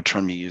exactly what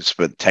term you use,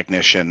 but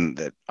technician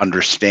that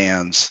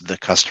understands the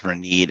customer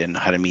need and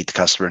how to meet the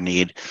customer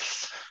need.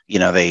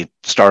 They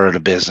started a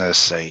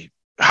business, they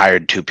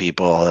hired 2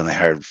 people and they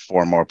hired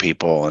 4 more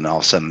people, and all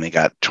of a sudden they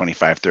got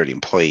 25, 30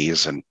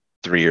 employees, and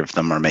 3 of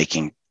them are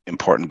making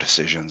important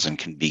decisions and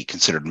can be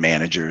considered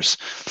managers.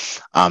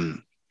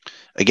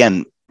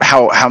 Again,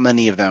 how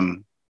many of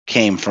them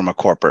came from a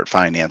corporate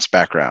finance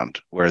background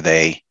where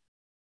they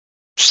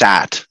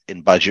sat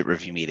in budget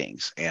review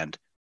meetings and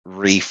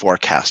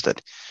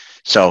reforecasted?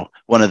 So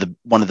one of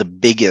the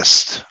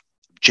biggest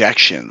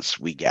objections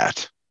we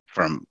get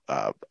from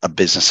a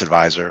business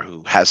advisor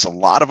who has a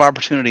lot of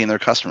opportunity in their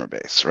customer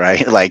base,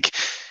 right? Like,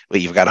 well,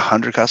 you've got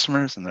 100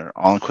 customers and they're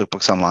all in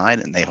QuickBooks Online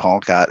and they've all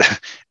got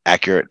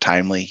accurate,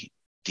 timely,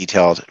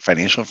 detailed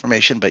financial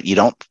information, but you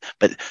don't.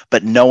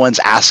 But no one's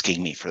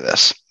asking me for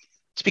this.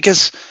 It's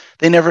because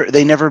they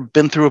never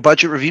been through a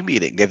budget review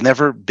meeting. They've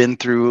never been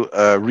through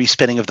a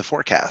respinning of the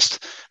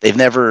forecast. They've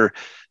never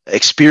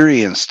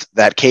experienced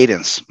that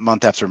cadence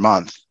month after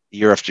month,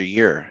 year after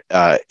year,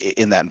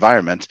 in that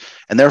environment,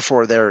 and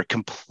therefore they're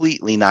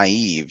completely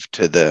naive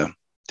to the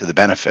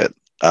benefit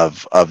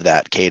of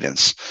that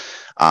cadence.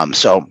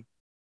 So,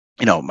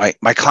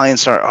 my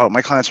clients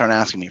aren't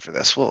asking me for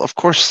this. Well, of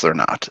course they're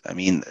not. I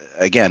mean,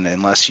 again,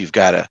 unless you've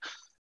got a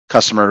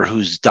customer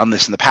who's done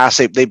this in the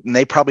past,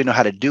 they probably know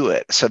how to do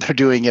it, so they're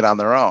doing it on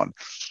their own.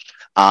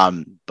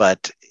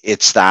 But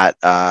it's that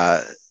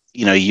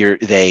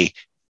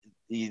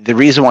the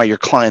reason why your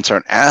clients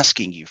aren't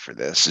asking you for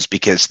this is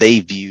because they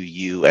view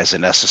you as a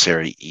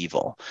necessary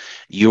evil.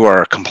 You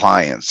are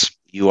compliance.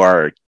 You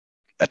are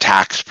a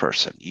tax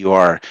person. You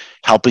are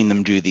helping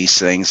them do these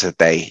things that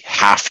they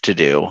have to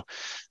do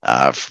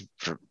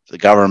for the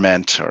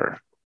government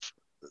or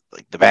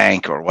like the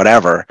bank or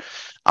whatever.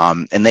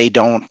 And they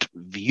don't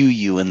view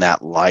you in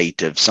that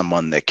light of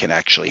someone that can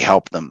actually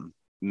help them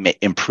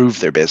improve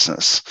their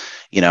business,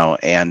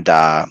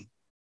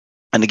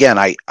 and again,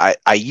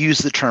 I use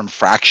the term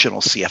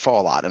fractional CFO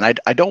a lot, and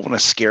I don't want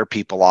to scare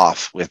people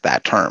off with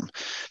that term,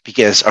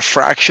 because a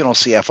fractional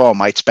CFO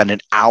might spend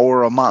an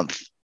hour a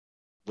month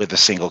with a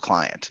single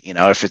client.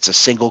 If it's a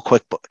single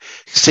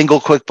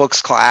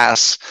QuickBooks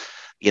class,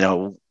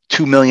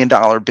 $2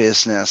 million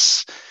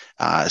business,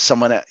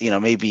 someone,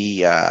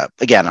 maybe,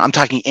 again, I'm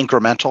talking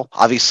incremental.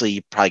 Obviously,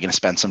 you're probably going to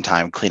spend some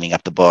time cleaning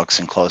up the books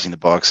and closing the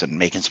books and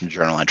making some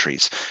journal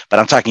entries, but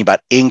I'm talking about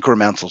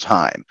incremental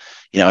time.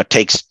 It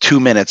takes 2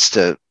 minutes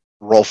to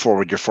roll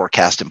forward your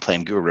forecast in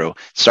Plan Guru,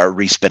 start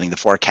respinning the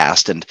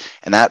forecast, and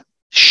that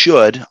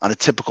should, on a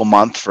typical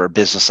month for a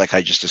business like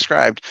I just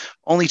described,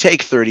 only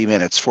take 30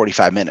 minutes,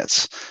 45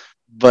 minutes.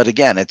 But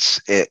again,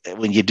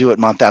 when you do it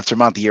month after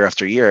month, year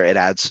after year, it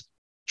adds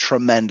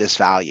tremendous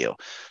value.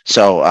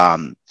 So,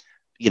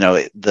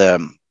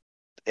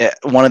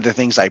 one of the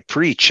things I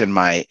preach in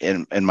my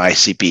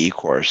CPE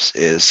course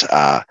is,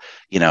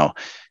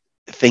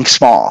 think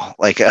small.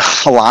 Like a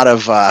lot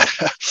of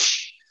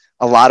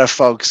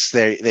folks,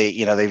 they've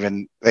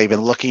been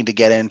looking to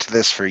get into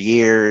this for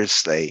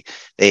years.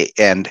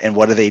 And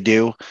what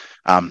do?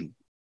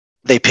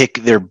 They pick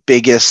their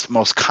biggest,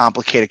 most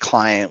complicated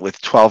client with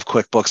 12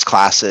 QuickBooks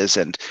classes,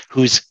 and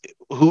who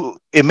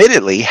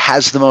admittedly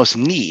has the most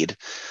need.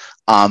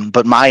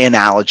 But my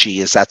analogy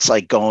is that's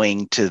like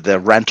going to the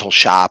rental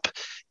shop,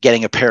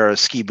 getting a pair of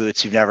ski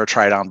boots you've never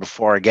tried on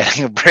before,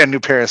 getting a brand new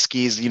pair of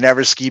skis you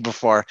never skied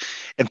before,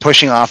 and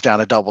pushing off down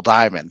a double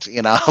diamond.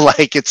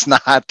 Like, it's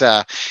not,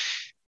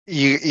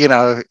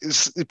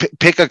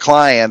 pick a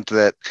client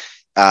that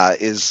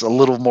is a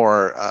little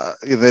more,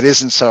 that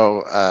isn't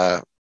so,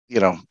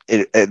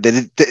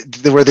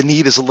 where the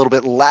need is a little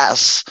bit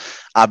less,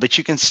 but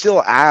you can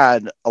still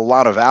add a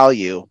lot of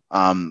value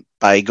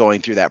by going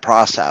through that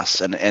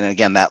process. And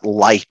again, that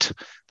light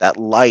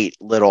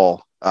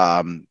little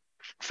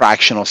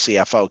fractional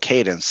CFO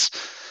cadence,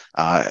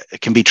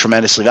 it can be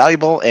tremendously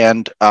valuable,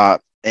 and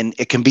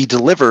it can be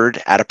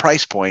delivered at a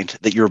price point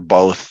that you're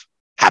both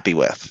happy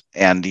with,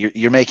 and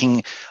you're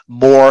making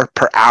more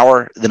per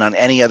hour than on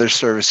any other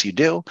service you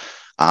do,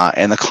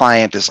 and the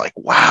client is like,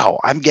 wow,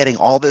 I'm getting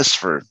all this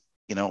for,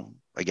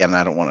 again,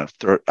 I don't want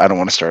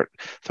to start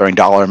throwing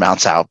dollar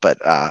amounts out, but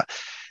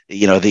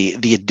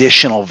the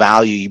additional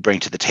value you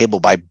bring to the table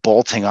by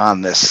bolting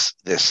on this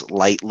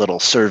light little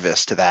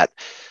service to that,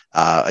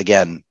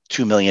 again,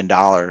 $2 million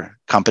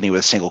company with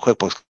a single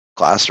QuickBooks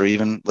class, or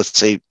even, let's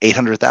say,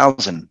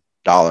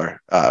 $800,000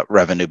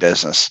 revenue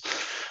business,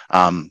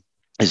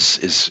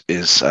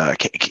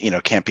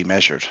 can't be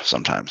measured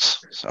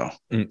sometimes. So,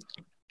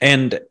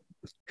 and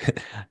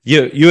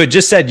you had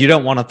just said you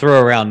don't want to throw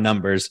around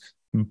numbers,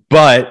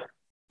 but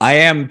I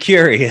am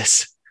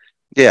curious.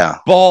 Yeah.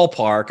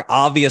 Ballpark,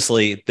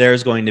 obviously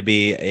there's going to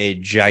be a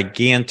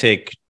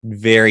gigantic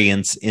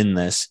variance in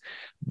this,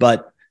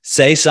 but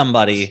say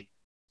somebody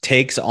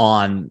takes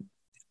on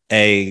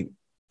a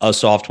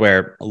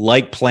software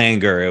like Plan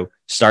Guru,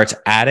 starts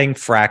adding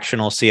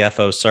fractional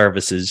CFO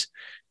services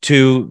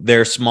to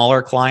their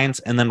smaller clients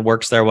and then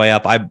works their way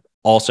up. I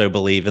also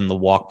believe in the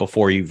walk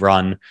before you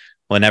run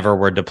whenever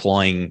we're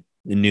deploying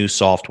new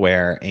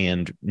software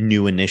and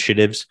new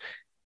initiatives.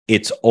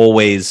 It's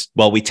always,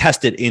 well, we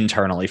test it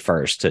internally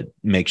first to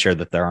make sure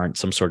that there aren't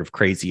some sort of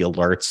crazy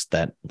alerts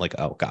that like,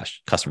 oh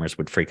gosh, customers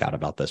would freak out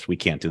about this. We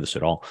can't do this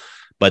at all.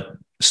 But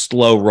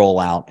slow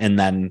rollout, and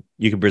then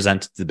you can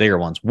present to the bigger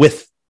ones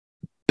with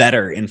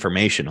better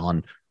information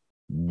on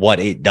what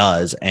it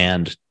does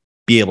and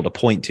be able to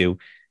point to,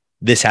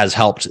 this has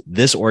helped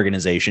this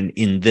organization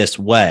in this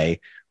way,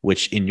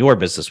 which in your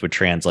business would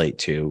translate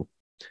to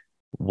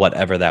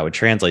whatever that would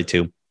translate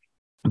to.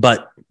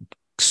 But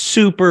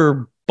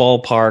super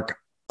ballpark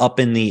up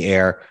in the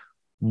air,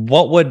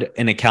 what would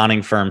an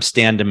accounting firm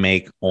stand to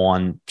make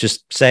on,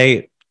 just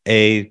say,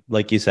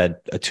 like you said,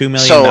 a $2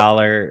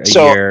 million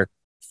a year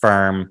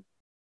firm?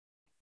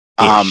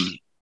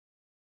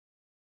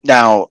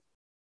 Now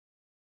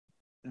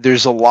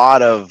there's a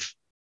lot of,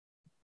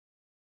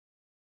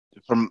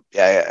 from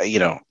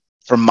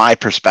my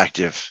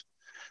perspective,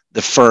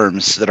 the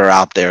firms that are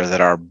out there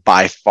that are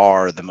by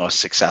far the most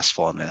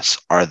successful in this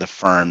are the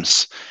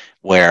firms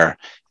where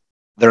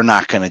they're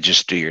not going to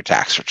just do your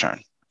tax return.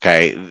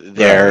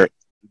 Okay.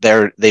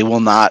 They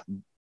will not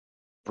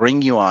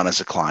bring you on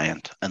as a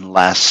client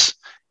unless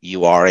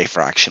you are a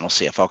fractional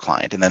CFO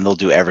client, and then they'll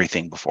do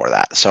everything before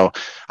that. So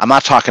I'm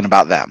not talking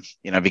about them,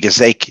 because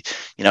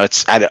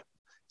it's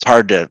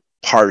hard to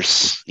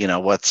parse,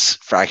 what's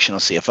fractional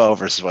CFO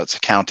versus what's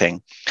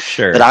accounting.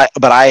 Sure.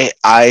 But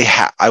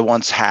I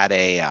once had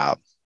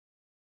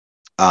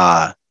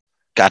got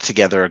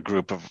together a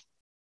group of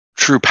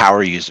true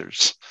power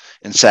users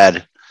and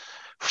said,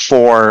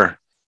 for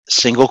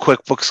single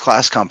QuickBooks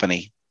class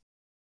company,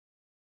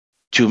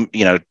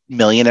 $2.5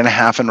 million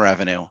in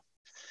revenue,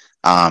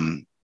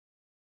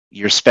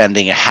 you're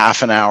spending a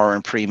half an hour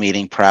in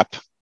pre-meeting prep.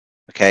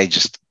 Okay.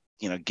 Just,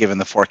 given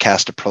the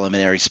forecast of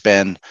preliminary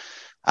spend,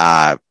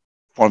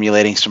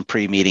 formulating some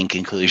pre-meeting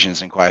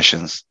conclusions and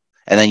questions.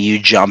 And then you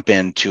jump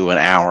into an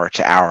hour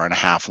to hour and a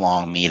half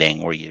long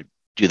meeting where you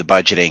do the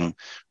budgeting,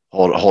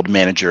 hold a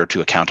manager or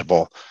two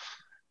accountable,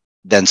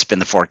 then spin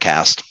the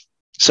forecast.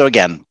 So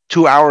again,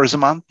 2 hours a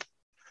month.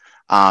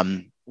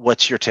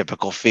 What's your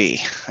typical fee?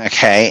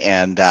 Okay.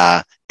 And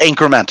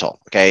incremental.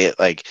 Okay.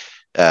 Like,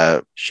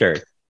 sure.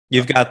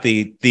 You've got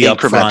the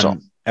incremental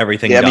upfront,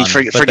 everything. Yeah. Done,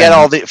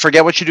 I mean,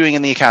 forget what you're doing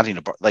in the accounting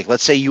department. Like,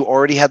 let's say you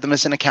already had them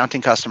as an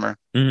accounting customer,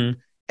 and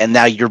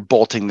now you're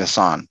bolting this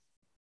on.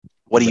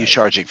 What are you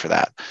charging for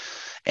that?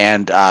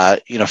 And,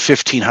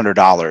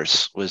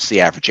 $1,500 was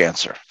the average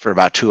answer for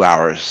about 2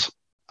 hours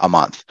a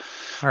month.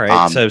 All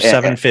right. So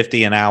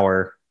 $750 an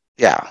hour.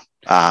 Yeah.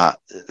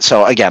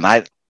 So again,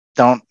 I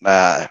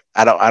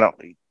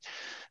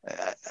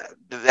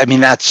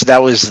mean, that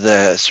was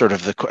the sort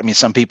of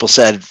some people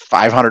said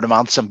 500 a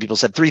month, some people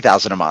said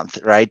 3,000 a month,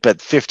 right? But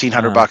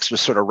 $1,500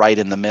 was sort of right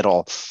in the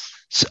middle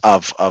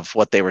of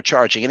what they were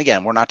charging. And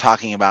again, we're not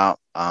talking about,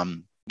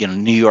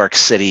 New York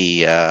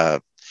City,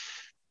 firm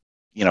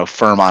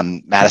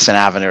on Madison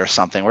Avenue or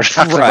something. We're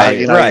talking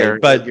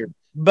about,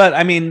 but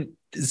I mean,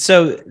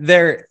 so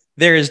there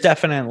is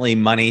definitely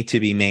money to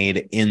be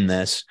made in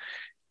this,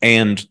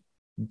 and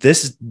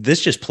this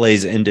just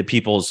plays into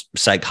people's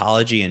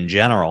psychology in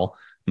general.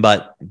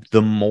 But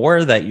the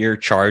more that you're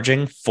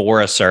charging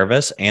for a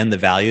service and the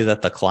value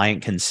that the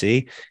client can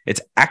see,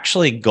 it's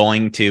actually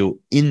going to,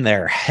 in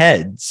their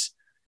heads,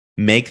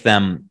 make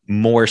them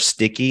more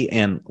sticky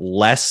and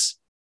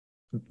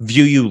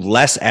view you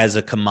less as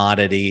a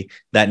commodity,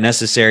 that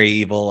necessary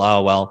evil.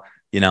 Oh, well,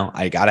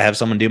 I got to have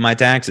someone do my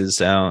taxes.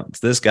 So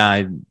it's this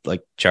guy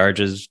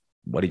charges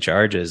what he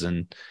charges,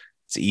 and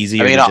it's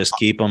easier to just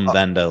keep them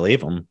than to leave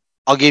them.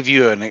 I'll give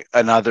you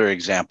another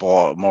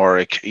example.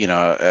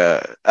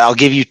 I'll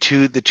give you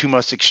the two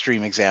most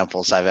extreme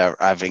examples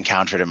I've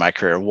encountered in my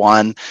career.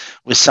 One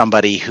was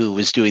somebody who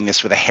was doing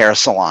this with a hair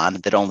salon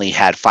that only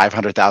had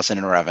 $500,000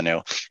 in revenue,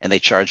 and they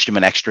charged him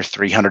an extra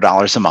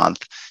 $300 a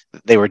month.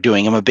 They were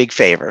doing him a big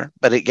favor,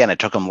 but again, it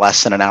took them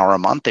less than an hour a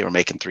month. They were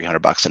making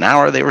 $300 an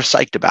hour. They were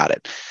psyched about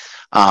it.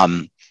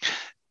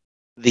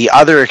 The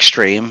other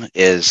extreme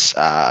is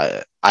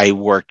we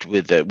work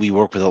with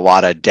a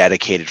lot of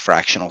dedicated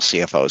fractional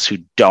CFOs who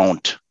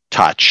don't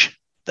touch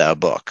the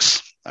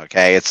books.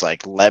 Okay. It's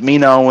like, let me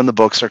know when the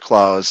books are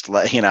closed,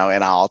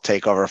 and I'll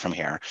take over from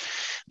here.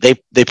 They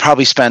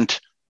probably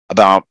spent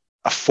about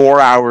 4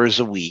 hours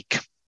a week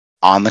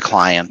on the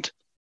client,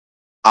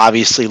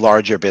 obviously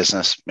larger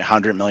business,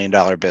 $100 million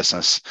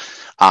business.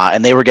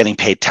 And they were getting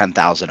paid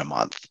 $10,000 a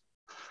month.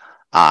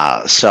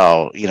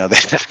 So,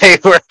 they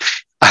were,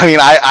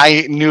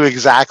 I knew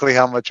exactly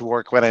how much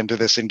work went into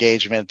this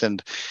engagement,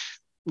 and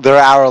their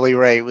hourly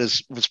rate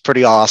was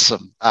pretty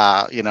awesome.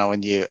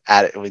 When you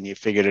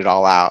figured it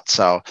all out.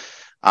 So,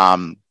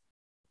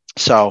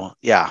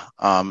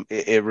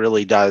 it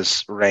really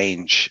does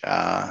range.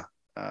 But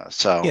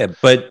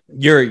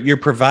you're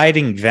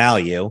providing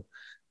value,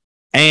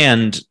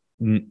 and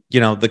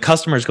the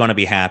customer is going to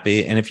be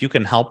happy. And if you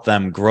can help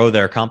them grow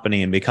their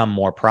company and become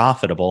more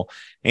profitable,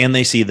 and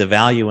they see the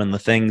value in the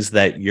things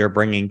that you're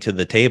bringing to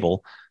the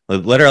table.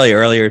 Literally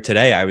earlier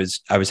today, I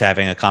was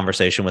having a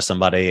conversation with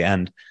somebody,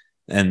 and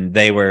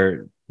they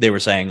were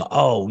saying,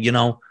 oh,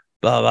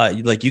 blah, blah,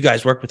 like, you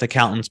guys work with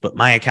accountants, but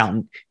my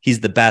accountant,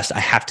 he's the best. I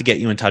have to get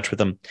you in touch with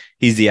him.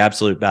 He's the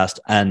absolute best.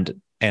 And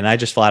I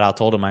just flat out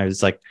told him, I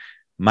was like,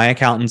 my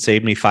accountant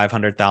saved me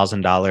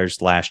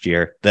 $500,000 last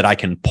year that I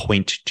can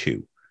point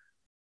to.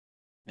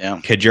 Yeah.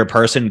 Could your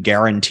person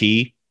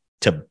guarantee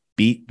to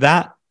beat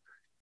that?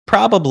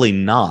 Probably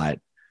not.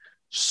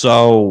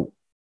 So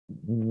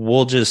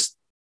we'll just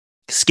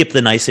skip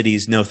the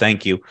niceties. No,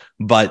 thank you.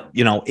 But,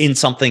 in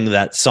something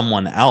that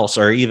someone else,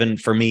 or even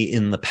for me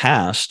in the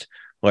past,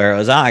 where it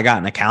was, I got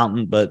an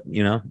accountant, but,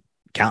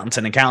 accountant's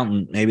an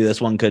accountant. Maybe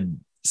this one could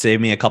save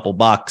me a couple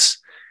bucks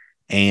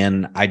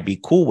and I'd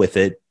be cool with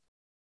it.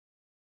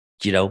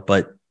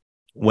 But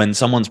when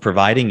someone's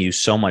providing you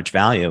so much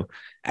value,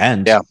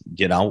 and,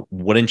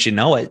 wouldn't you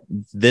know it,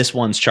 this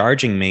one's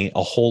charging me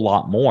a whole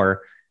lot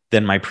more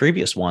than my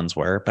previous ones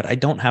were, but I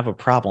don't have a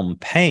problem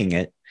paying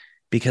it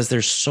because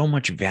there's so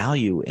much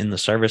value in the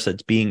service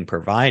that's being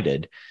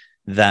provided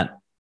that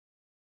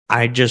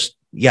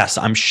yes,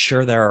 I'm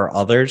sure there are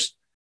others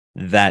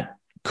that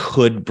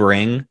could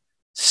bring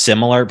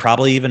similar,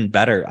 probably even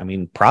better. I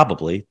mean,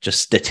 probably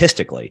just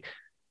statistically,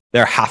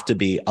 there have to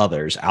be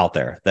others out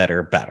there that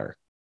are better.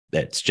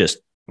 That's just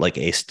like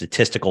a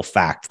statistical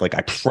fact. Like,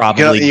 I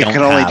probably you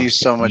can only do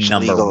so much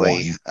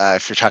legally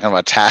if you're talking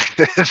about tax.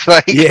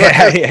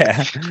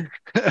 Yeah.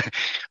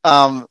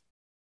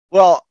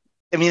 Well,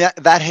 I mean,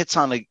 that hits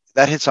on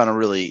a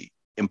really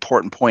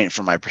important point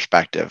from my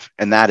perspective,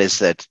 and that is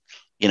that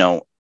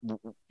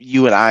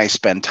you and I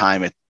spend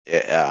time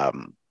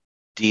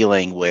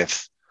dealing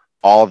with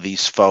all of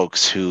these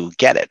folks who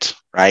get it,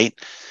 right?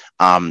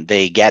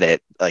 They get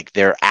it, like,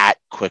 they're at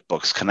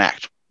QuickBooks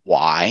Connect.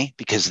 Why?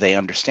 Because they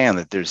understand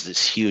that there's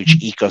this huge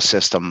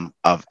ecosystem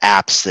of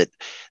apps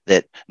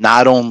that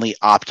not only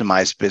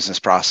optimize business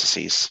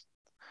processes,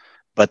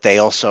 but they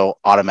also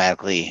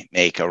automatically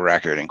make a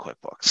record in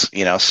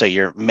QuickBooks. So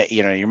you're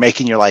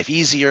making your life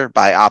easier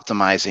by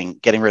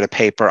optimizing, getting rid of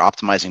paper,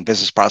 optimizing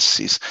business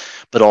processes,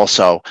 but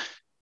also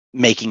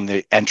making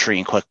the entry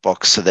in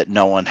QuickBooks so that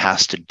no one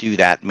has to do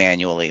that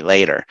manually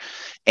later.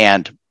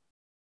 And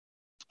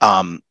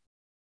from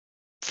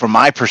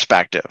my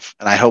perspective,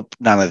 and I hope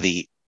none of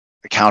the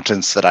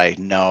accountants that I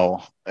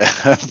know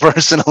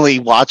personally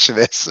watch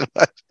this,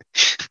 but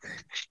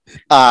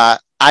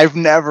I've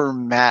never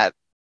met,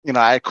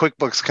 at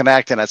QuickBooks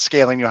Connect and at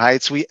Scaling New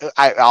Heights,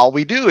 all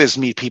we do is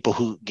meet people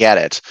who get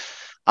it.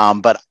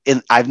 But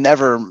I've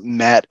never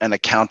met an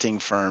accounting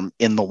firm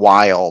in the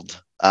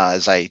wild,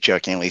 as I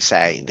jokingly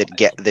say,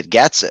 that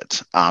gets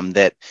it.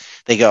 That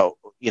they go,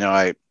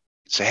 I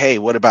say, hey,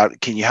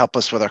 can you help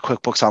us with our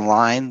QuickBooks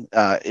Online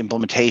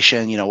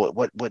implementation?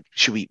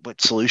 What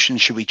solution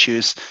should we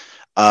choose?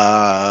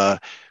 I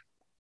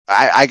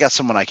got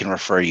someone I can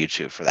refer you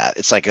to for that.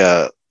 It's like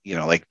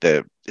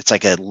it's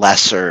like a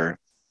lesser,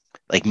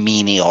 like,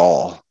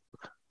 menial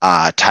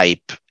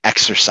type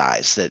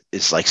exercise that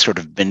is like sort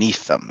of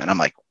beneath them. And I'm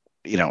like,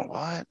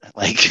 what?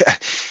 Like,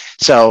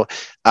 so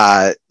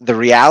the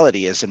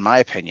reality is, in my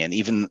opinion,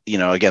 even,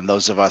 again,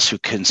 those of us who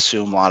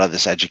consume a lot of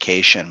this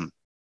education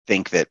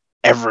think that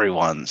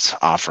everyone's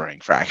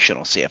offering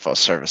fractional CFO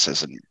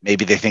services, and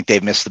maybe they think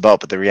they've missed the boat,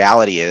 but the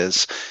reality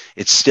is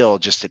it's still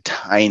just a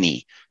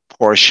tiny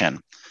portion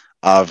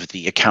of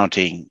the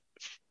accounting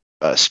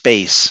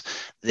space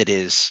that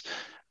is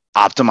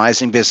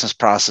optimizing business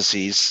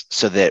processes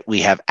so that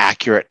we have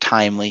accurate,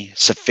 timely,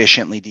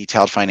 sufficiently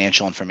detailed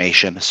financial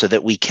information so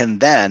that we can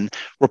then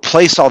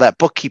replace all that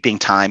bookkeeping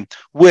time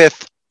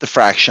with the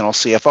fractional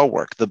CFO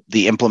work,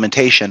 the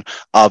implementation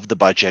of the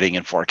budgeting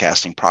and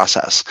forecasting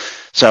process.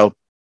 So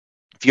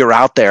if you're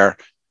out there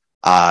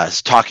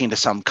talking to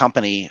some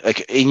company,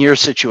 like in your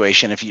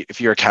situation,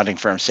 if your accounting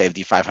firm saved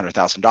you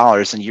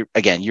 $500,000,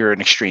 and you're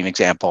an extreme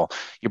example,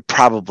 you're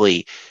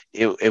probably,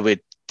 it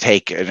would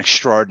take an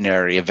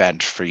extraordinary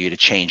event for you to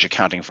change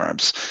accounting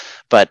firms.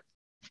 But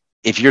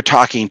if you're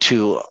talking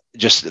to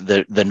just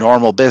the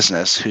normal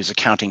business whose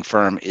accounting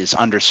firm is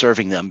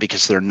underserving them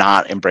because they're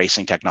not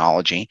embracing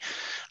technology,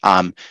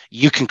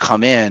 you can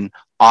come in,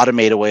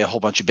 automate away a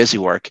whole bunch of busy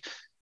work,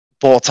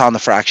 bolt on the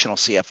fractional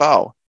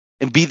CFO,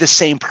 and be the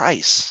same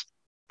price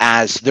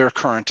as their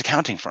current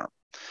accounting firm.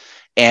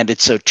 And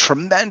it's a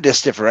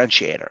tremendous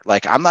differentiator.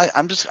 Like, I'm going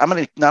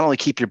to not only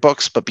keep your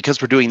books, but because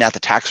we're doing that, the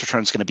tax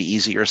return is going to be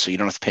easier. So you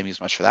don't have to pay me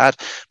as much for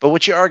that. But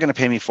what you are going to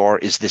pay me for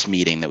is this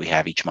meeting that we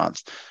have each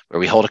month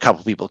where we hold a couple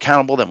of people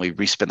accountable, then we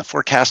respin the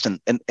forecast, and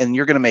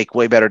you're going to make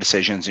way better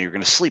decisions and you're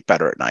going to sleep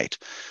better at night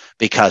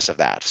because of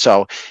that.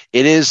 So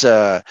it is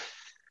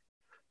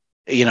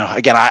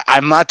again,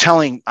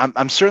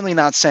 I'm certainly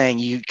not saying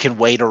you can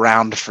wait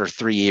around for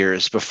 3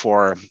 years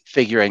before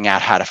figuring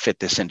out how to fit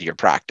this into your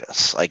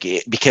practice.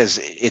 Because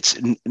it's,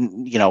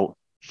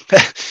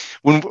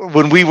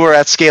 when we were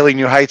at Scaling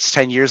New Heights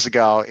 10 years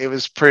ago, it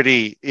was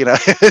pretty,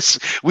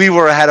 we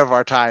were ahead of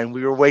our time.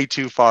 We were way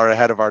too far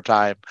ahead of our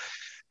time.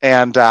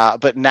 And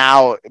but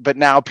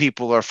now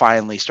people are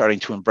finally starting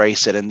to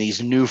embrace it, and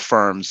these new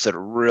firms that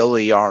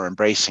really are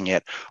embracing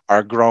it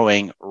are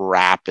growing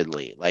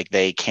rapidly. Like,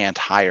 they can't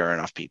hire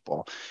enough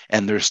people,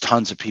 and there's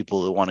tons of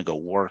people who want to go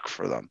work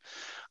for them.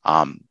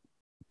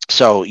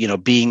 So,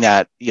 being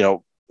that,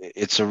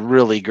 it's a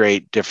really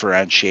great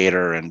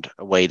differentiator and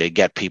a way to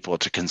get people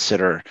to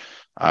consider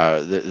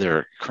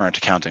their current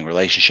accounting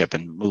relationship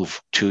and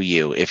move to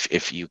you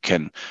if you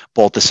can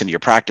bolt this into your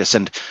practice.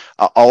 And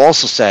I'll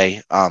also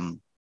say,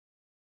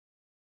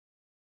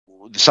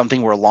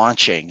 something we're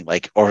launching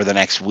like over the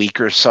next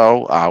week or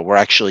so, we're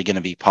actually going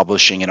to be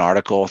publishing an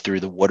article through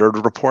the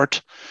Woodard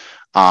Report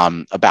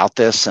about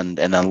this, and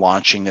then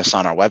launching this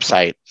on our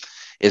website.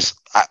 Is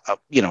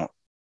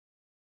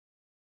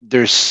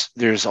there's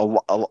a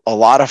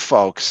lot of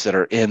folks that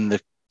are in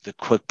the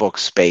QuickBooks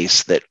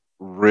space that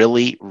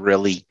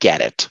really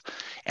get it,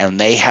 and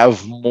they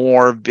have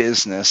more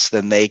business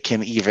than they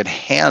can even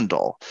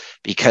handle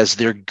because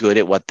they're good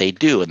at what they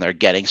do and they're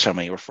getting so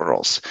many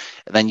referrals.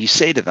 And then you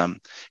say to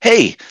them,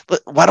 hey,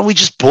 why don't we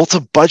just bolt a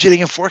budgeting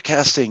and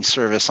forecasting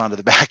service onto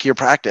the back of your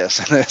practice?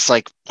 And it's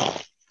like,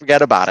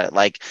 forget about it.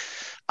 Like,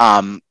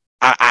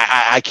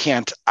 I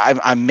can't,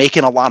 I'm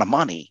making a lot of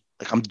money.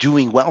 Like, I'm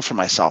doing well for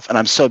myself and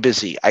I'm so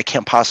busy, I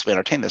can't possibly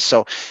entertain this.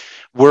 So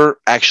we're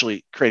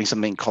actually creating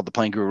something called the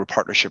Plan Guru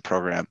Partnership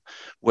Program,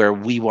 where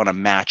we want to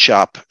match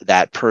up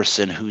that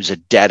person who's a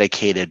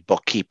dedicated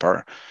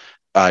bookkeeper,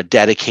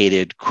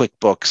 dedicated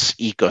QuickBooks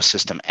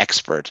ecosystem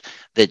expert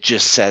that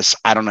just says,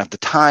 I don't have the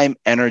time,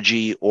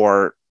 energy,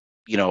 or,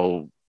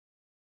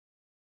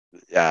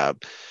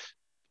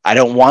 I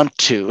don't want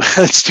to.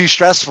 It's too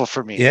stressful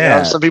for me.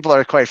 Yeah. Some people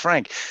are quite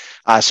frank.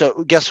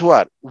 So guess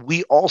what?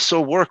 We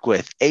also work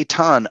with a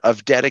ton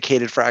of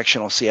dedicated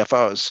fractional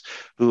CFOs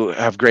who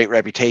have great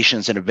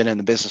reputations and have been in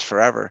the business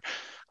forever,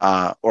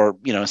 or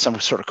some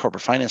sort of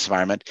corporate finance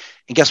environment.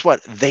 And guess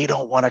what? They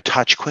don't want to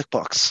touch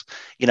QuickBooks.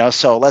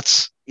 So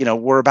let's,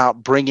 we're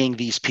about bringing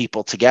these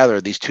people together,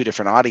 these two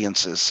different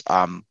audiences.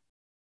 A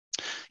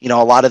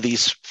lot of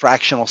these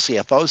fractional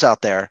CFOs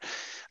out there,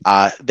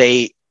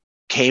 they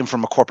came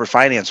from a corporate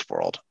finance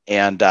world,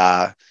 and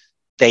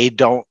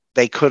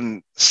they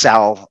couldn't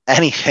sell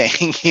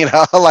anything,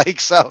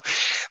 so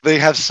they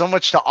have so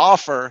much to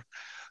offer,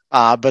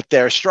 but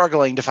they're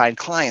struggling to find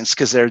clients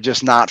because they're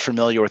just not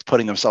familiar with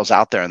putting themselves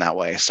out there in that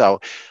way. So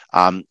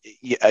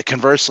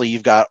conversely,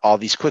 you've got all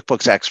these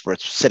QuickBooks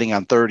experts sitting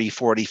on 30,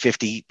 40,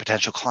 50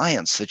 potential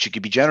clients that you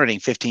could be generating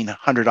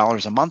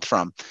 $1,500 a month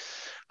from.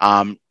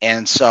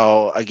 And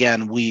so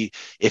again,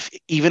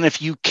 even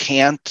if you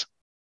can't,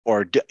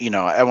 or,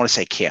 I want to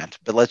say can't,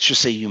 but let's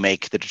just say you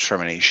make the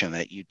determination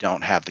that you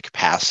don't have the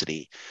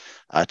capacity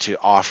to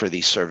offer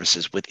these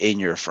services within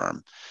your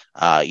firm.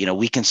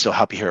 We can still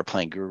help you here at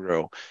Plan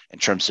Guru in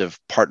terms of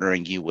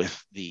partnering you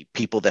with the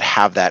people that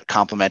have that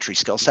complementary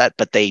skill set,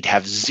 but they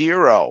have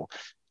zero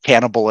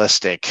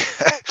cannibalistic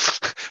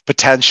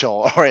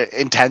potential or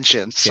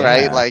intentions,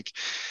 right? Like,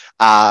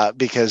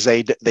 because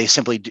they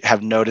simply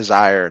have no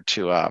desire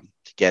to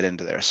get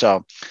into there.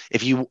 So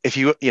if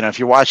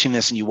you're watching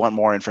this and you want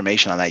more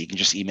information on that, you can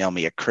just email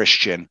me at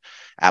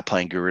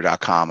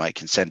christian@planguru.com. I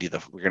can send you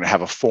we're going to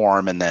have a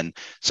form, and then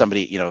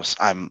somebody,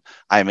 I'm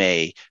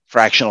a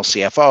fractional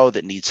CFO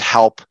that needs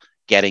help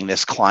getting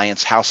this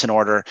client's house in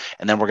order,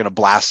 and then we're going to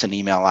blast an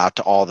email out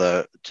to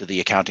the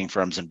accounting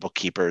firms and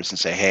bookkeepers and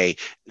say, hey,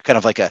 kind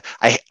of like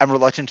I'm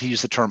reluctant to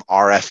use the term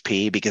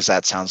RFP because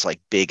that sounds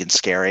like big and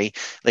scary,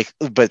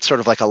 but sort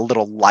of like a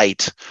little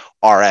light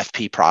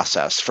RFP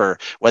process for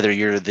whether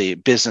you're the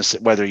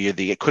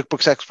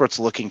QuickBooks experts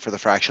looking for the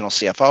fractional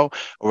CFO,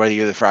 or whether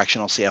you're the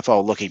fractional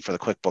CFO looking for the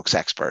QuickBooks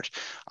expert.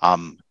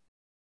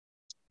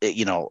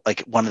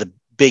 Like, one of the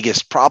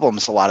biggest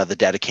problems a lot of the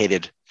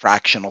dedicated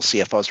fractional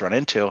CFOs run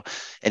into,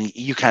 and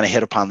you kind of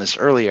hit upon this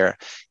earlier,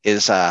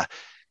 is let's,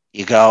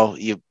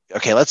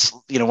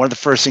 one of the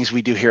first things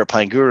we do here at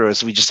Plan Guru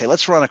is we just say,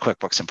 let's run a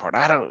QuickBooks import.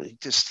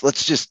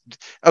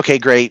 Okay,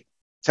 great.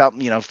 Tell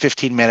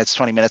 15 minutes,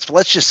 20 minutes, but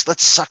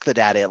let's suck the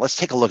data in. Let's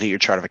take a look at your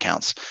chart of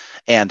accounts.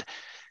 And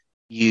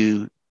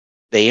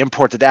they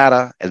import the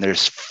data, and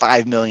there's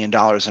 $5 million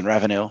in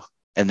revenue,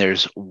 and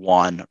there's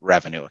one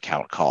revenue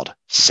account called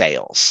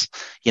sales,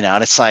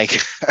 and it's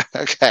like,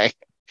 okay,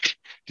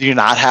 do you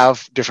not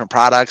have different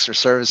products or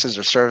services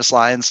or service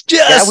lines?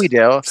 Yeah, we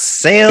do.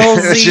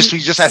 Sales. We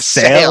just have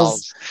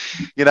sales.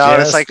 And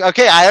it's like,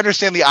 okay, I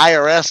understand the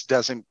IRS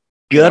doesn't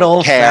good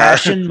old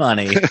fashioned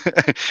money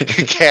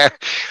care,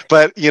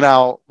 but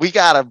we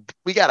gotta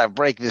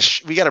break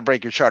this. We gotta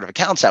break your chart of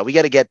accounts out. We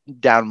got to get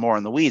down more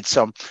in the weeds.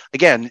 So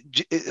again,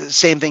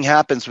 same thing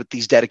happens with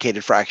these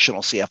dedicated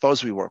fractional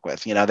CFOs we work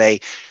with.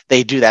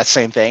 They do that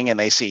same thing, and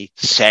they see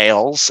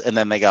sales, and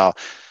then they go,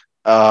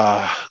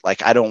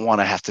 I don't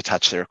want to have to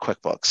touch their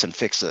QuickBooks and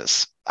fix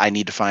this. I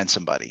need to find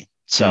somebody.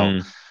 So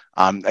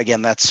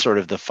Again, that's sort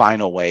of the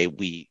final way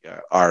we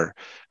are,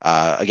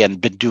 again,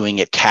 been doing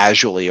it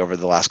casually over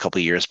the last couple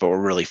of years, but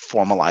we're really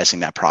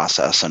formalizing that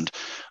process and,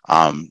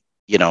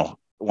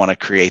 want to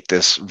create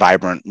this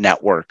vibrant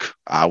network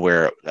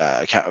where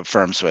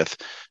firms with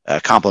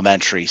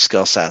complementary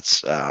skill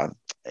sets, and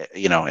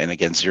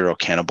again, zero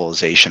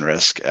cannibalization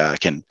risk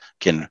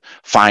can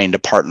find a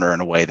partner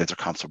in a way that they're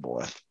comfortable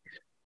with.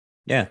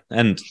 Yeah.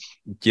 And,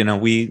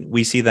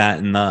 we see that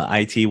in the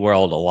IT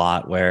world a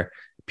lot, where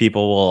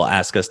people will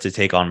ask us to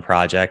take on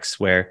projects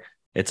where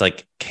it's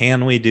like,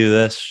 can we do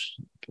this?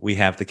 We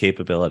have the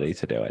capability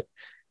to do it.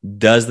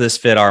 Does this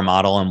fit our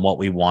model and what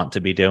we want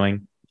to be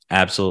doing?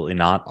 Absolutely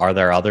not. Are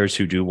there others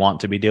who do want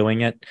to be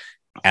doing it?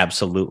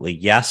 Absolutely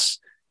yes.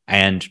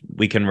 And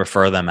we can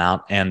refer them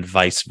out, and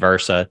vice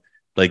versa.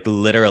 Like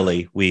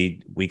literally,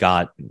 we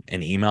got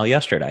an email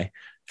yesterday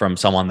from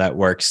someone that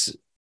works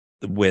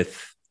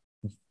with,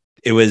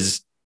 it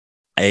was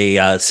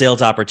a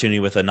sales opportunity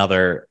with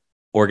another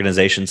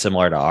organization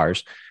similar to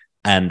ours.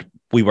 And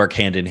we work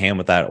hand in hand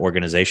with that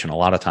organization. A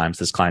lot of times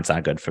this client's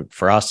not good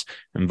for us,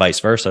 and vice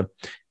versa.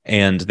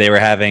 And they were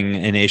having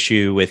an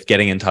issue with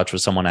getting in touch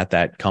with someone at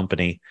that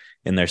company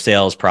in their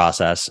sales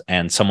process.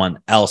 And someone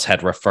else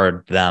had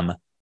referred them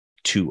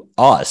to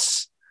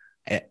us.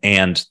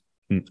 And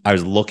I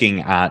was looking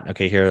at,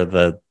 okay,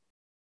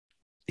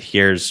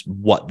 here's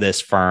what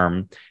this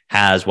firm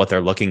has, what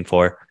they're looking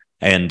for.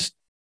 And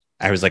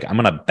I was like, I'm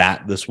going to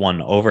bat this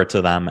one over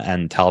to them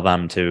and tell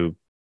them to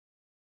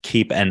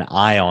keep an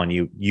eye on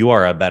you. You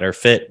are a better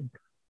fit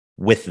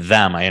with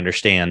them. I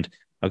understand.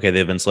 Okay,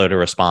 they've been slow to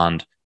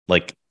respond.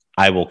 Like,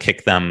 I will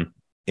kick them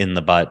in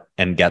the butt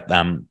and get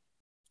them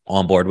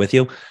on board with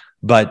you.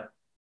 But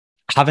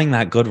having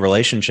that good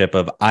relationship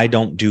of, I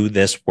don't do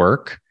this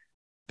work,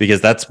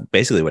 because that's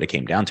basically what it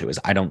came down to, is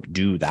I don't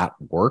do that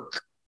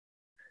work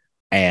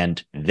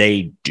and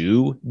they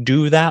do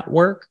that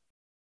work.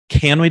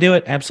 Can we do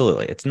it?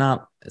 Absolutely. It's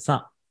not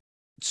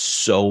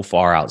so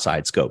far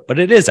outside scope, but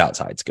it is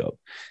outside scope.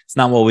 It's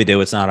not what we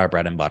do. It's not our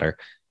bread and butter.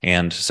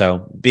 And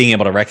so being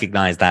able to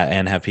recognize that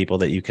and have people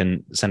that you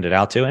can send it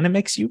out to, and it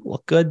makes you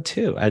look good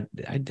too. I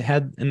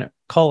had a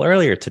call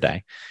earlier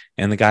today,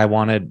 and the guy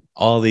wanted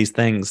all these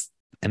things.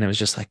 And it was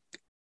just like,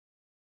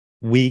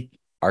 we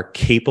are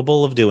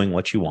capable of doing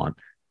what you want.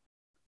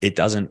 It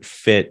doesn't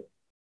fit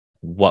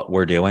what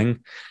we're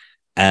doing.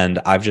 And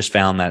I've just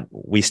found that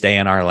we stay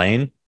in our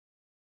lane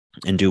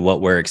and do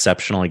what we're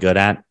exceptionally good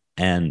at,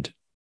 and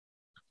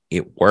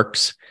it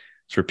works.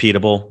 It's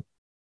repeatable.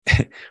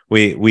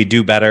 We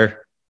do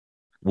better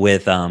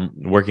with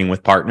working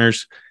with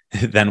partners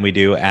than we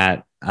do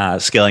at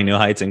Scaling New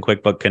Heights and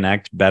QuickBook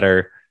Connect.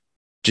 Better,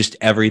 just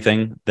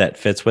everything that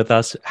fits with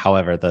us.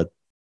 However,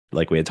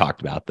 like we had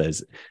talked about,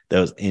 those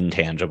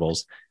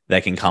intangibles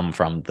that can come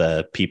from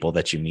the people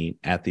that you meet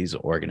at these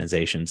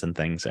organizations and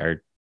things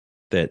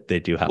that they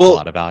do have a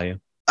lot of value.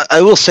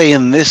 I will say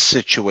in this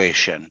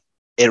situation,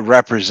 it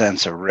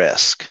represents a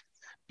risk,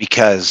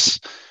 because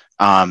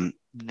I'm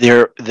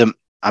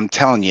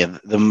telling you,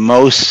 the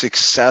most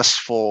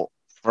successful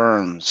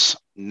firms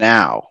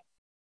now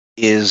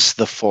is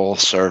the full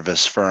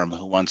service firm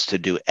who wants to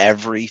do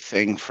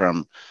everything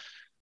from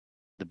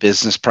the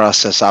business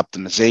process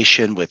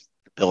optimization with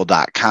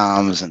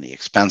Bill.coms and the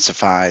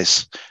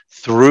Expensifys,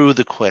 through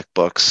the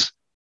QuickBooks,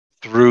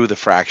 through the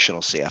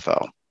fractional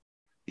CFO.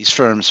 These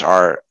firms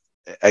are,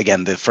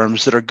 again, the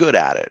firms that are good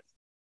at it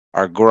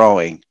are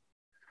growing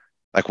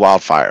like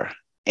wildfire.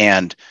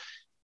 And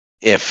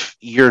if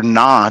you're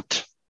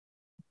not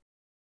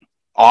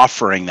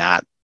offering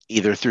that,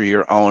 either through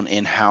your own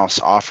in-house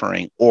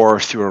offering or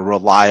through a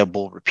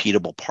reliable,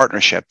 repeatable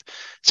partnership,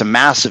 it's a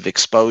massive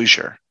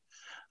exposure.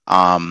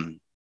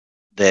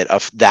 That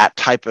of that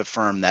type of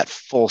firm, that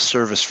full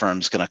service firm,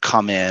 is going to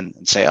come in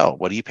and say, "Oh,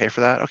 what do you pay for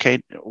that? Okay,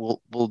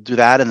 we'll do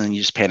that, and then you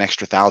just pay an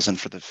extra $1,000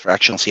 for the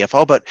fractional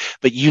CFO. But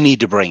you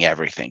need to bring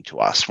everything to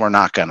us. We're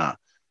not gonna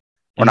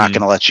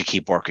let you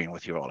keep working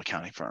with your old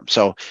accounting firm."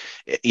 So,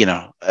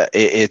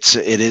 it's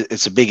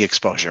a big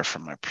exposure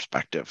from my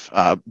perspective,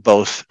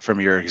 both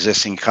from your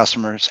existing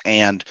customers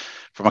and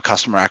from a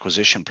customer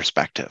acquisition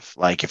perspective.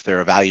 Like, if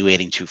they're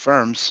evaluating two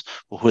firms,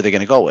 well, who are they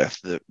going to go with?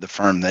 The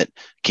firm that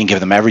can give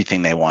them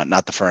everything they want,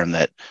 not the firm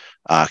that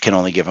can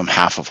only give them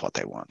half of what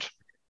they want.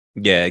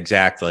 Yeah,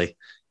 exactly.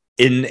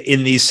 In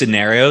these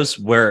scenarios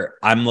where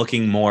I'm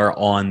looking more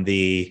on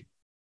the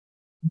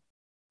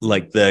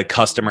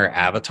customer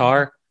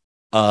avatar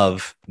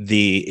of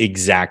the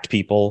exact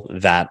people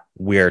that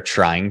we're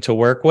trying to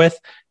work with,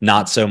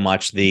 not so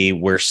much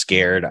we're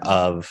scared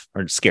of,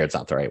 or scared's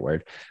not the right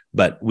word,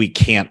 but we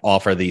can't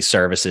offer these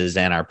services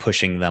and are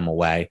pushing them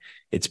away.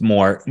 It's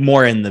more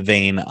in the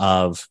vein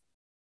of,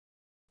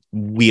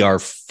 we are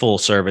full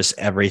service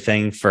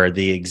everything for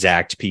the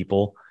exact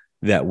people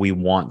that we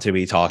want to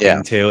be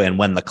talking to. And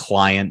when the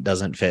client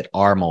doesn't fit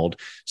our mold,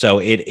 so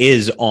it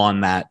is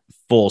on that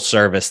full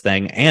service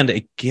thing. And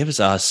it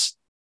gives us,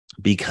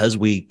 because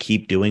we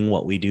keep doing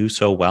what we do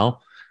so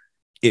well,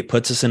 it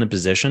puts us in a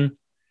position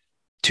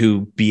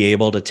to be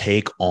able to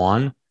take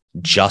on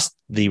just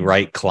the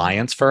right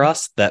clients for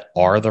us that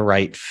are the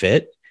right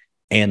fit,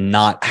 and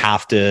not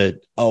have to,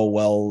 oh,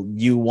 well,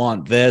 you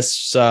want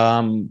this,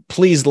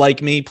 please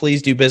like me,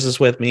 please do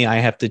business with me. I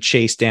have to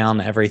chase down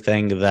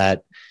everything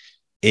that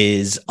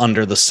is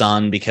under the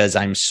sun because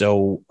I'm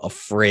so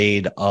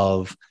afraid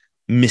of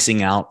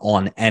missing out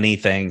on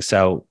anything.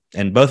 So,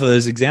 and both of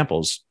those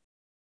examples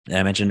that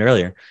I mentioned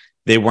earlier,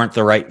 they weren't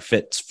the right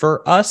fits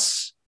for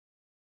us.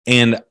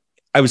 And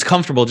I was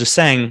comfortable just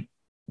saying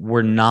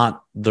we're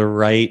not the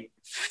right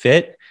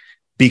fit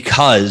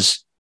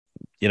because,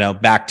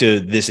 back to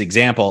this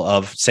example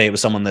of, say it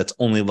was someone that's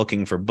only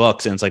looking for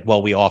books and it's like,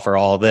 well, we offer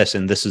all of this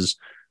and this is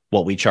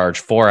what we charge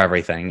for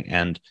everything.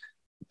 And,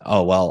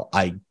 oh, well,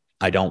 I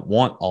don't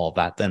want all of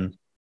that. Then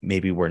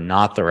maybe we're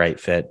not the right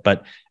fit.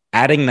 But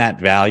adding that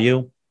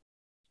value,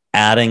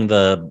 adding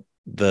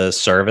the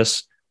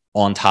service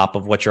on top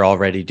of what you're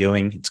already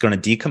doing, it's going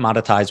to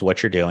decommoditize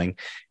what you're doing.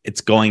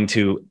 It's going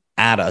to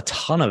add a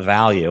ton of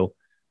value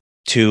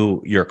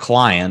to your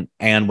client.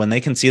 And when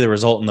they can see the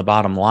result in the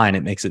bottom line,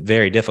 it makes it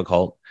very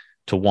difficult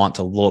to want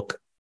to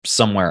look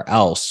somewhere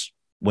else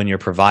when you're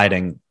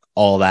providing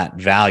all that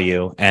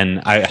value.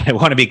 And I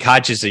want to be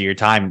conscious of your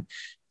time,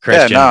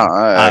 Christian.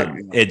 Yeah,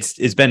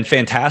 it's been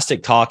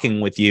fantastic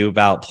talking with you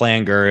about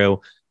Plan Guru,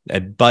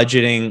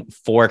 budgeting,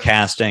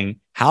 forecasting,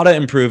 how to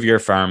improve your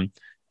firm.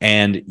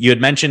 And you had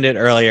mentioned it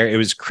earlier. It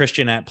was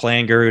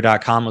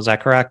Christian@planguru.com. Was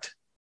that correct?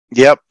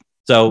 Yep.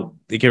 So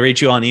they can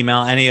reach you on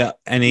email. Any Yep.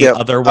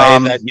 other way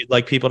that you'd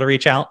like people to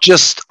reach out?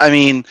 Just,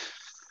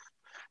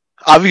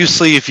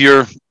 obviously, if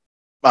you're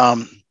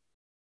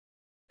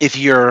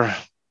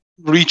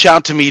reach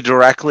out to me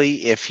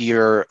directly, if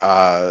you're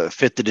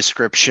fit the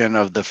description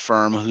of the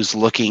firm who's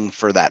looking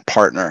for that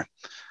partner.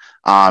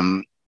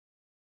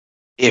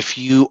 If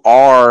you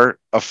are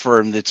a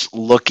firm that's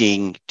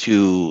looking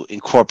to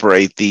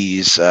incorporate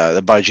these,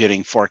 the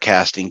budgeting,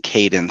 forecasting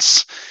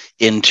cadence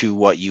into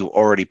what you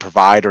already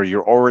provide, or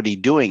you're already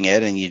doing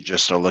it and you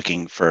just are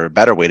looking for a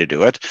better way to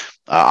do it,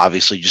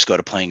 obviously just go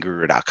to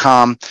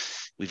planguru.com.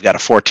 We've got a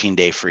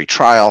 14-day free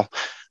trial.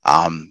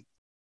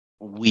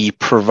 We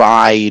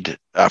provide,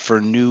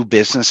 for new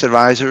business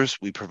advisors,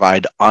 we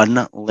provide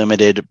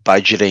unlimited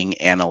budgeting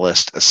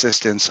analyst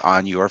assistance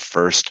on your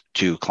first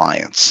 2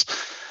 clients.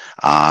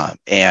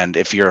 And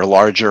if you're a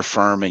larger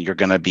firm and you're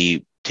going to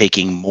be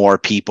taking more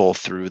people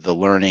through the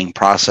learning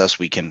process,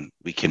 we can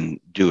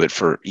do it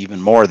for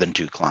even more than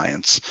 2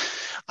 clients.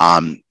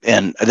 And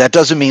that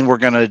doesn't mean we're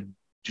going to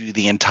do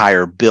the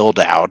entire build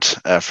out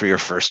for your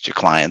first 2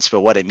 clients.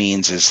 But what it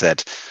means is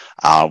that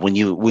when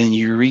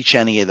you reach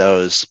any of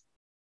those,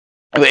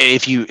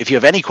 if you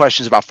have any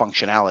questions about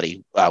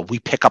functionality, we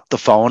pick up the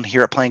phone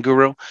here at Plan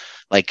Guru.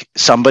 Like,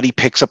 somebody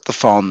picks up the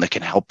phone that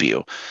can help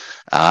you,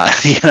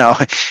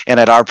 and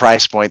at our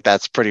price point,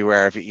 that's pretty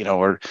rare. If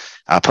we're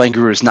Plan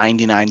Guru is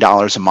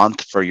 $99 a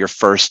month for your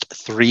first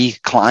 3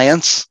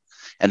 clients,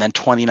 and then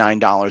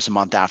 $29 a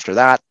month after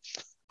that.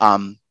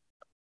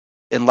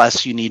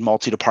 Unless you need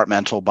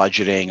multi-departmental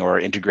budgeting or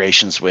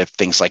integrations with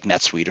things like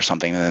NetSuite or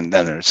something, and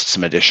then there's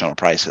some additional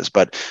prices.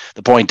 But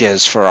the point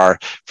is, for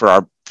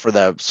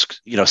the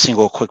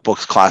single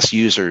QuickBooks class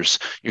users,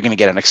 you're going to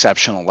get an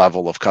exceptional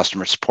level of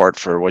customer support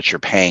for what you're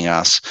paying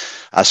us.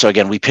 So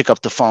again, we pick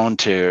up the phone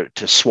to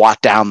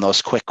swat down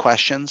those quick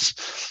questions.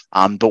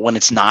 But when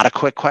it's not a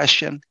quick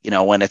question,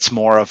 when it's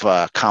more of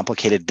a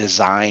complicated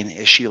design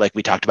issue, like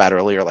we talked about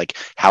earlier, like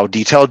how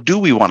detailed do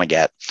we want to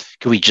get?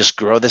 Can we just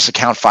grow this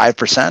account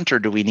 5%, or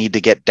do we need to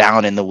get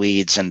down in the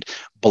weeds and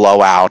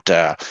blow out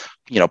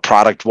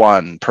product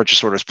 1,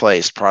 purchase orders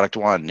placed, product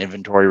 1,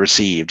 inventory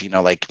received,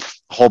 like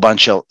a whole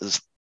bunch of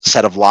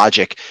set of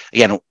logic.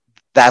 Again,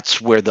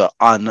 that's where the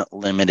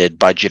unlimited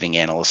budgeting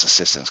analyst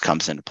assistance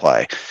comes into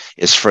play,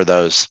 is for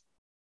those,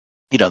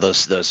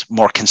 those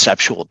more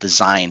conceptual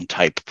design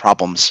type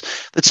problems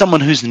that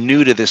someone who's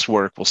new to this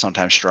work will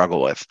sometimes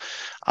struggle with.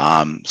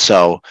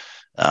 We're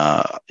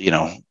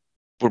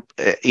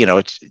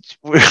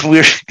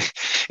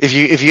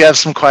if you have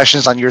some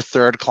questions on your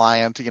 3rd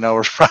client,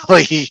 we'll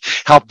probably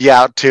help you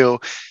out too.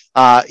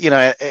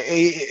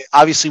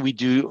 Obviously we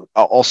do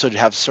also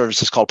have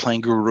services called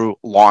Plan Guru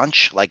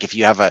Launch. Like if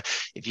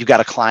you've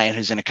got a client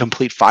who's in a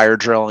complete fire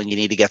drill and you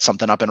need to get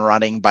something up and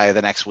running by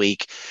the next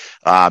week,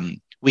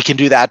 we can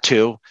do that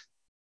too.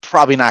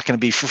 Probably not going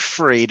to be for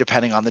free,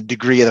 depending on the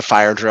degree of the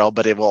fire drill,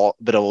 but it will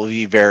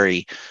be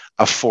very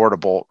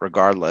affordable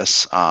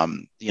regardless.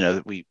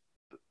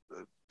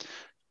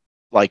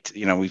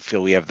 We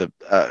feel we have the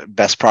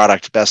best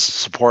product,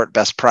 best support,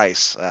 best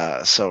price.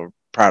 So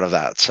proud of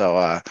that.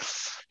 So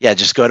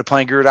just go to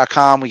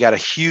planguru.com. We got a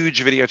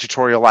huge video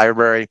tutorial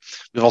library.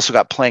 We've also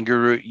got Plan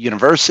Guru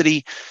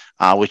University,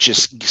 which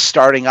is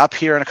starting up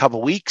here in a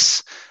couple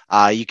weeks.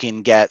 You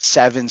can get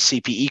 7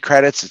 CPE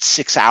credits. It's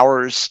 6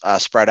 hours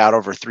spread out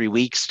over 3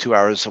 weeks, 2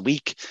 hours a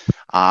week.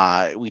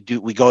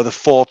 We go the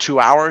full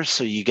 2 hours,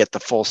 so you get the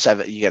full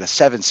 7. You get a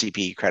 7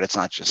 CPE credits,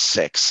 not just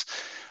 6.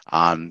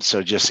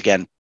 So just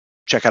again,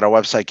 check out our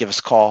website, give us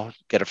a call,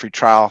 get a free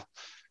trial.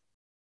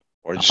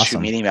 Or just shoot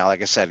me an email.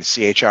 Like I said,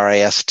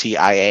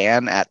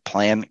 CHRASTIAN at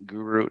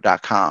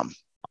planguru.com.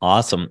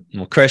 Awesome.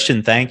 Well,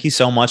 Christian, thank you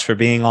so much for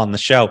being on the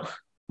show.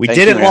 We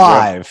did it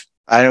live.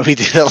 I know we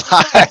did it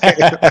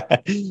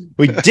live.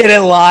 We did it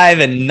live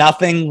and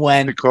nothing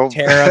went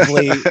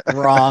terribly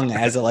wrong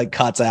as it like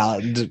cuts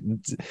out.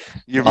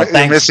 You're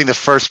missing the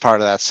first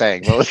part of that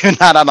saying, but you're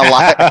not on a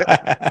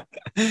live.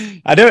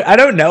 I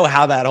don't know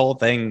how that whole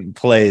thing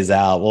plays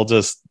out. We'll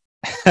just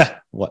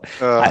what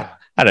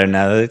I don't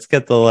know. Let's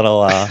get the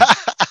little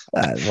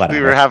we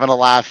were having a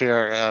laugh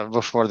here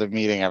before the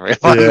meeting,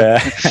 everyone.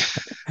 Yeah.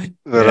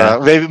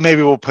 But,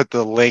 maybe we'll put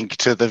the link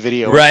to the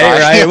video.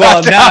 Right.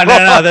 Well,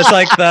 no. That's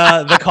like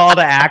the call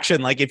to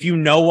action. Like if you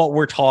know what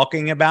we're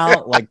talking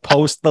about, like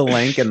post the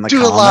link in the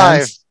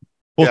comments.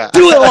 We'll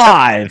do it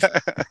live.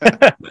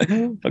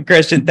 Well,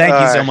 Christian, thank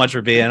you so much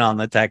for being on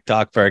the Tech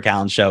Talk for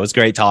Accountants show. It was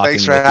great talking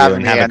with you,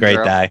 and have a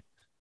great day.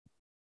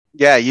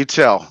 Yeah, you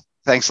too.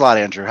 Thanks a lot,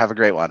 Andrew. Have a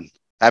great one.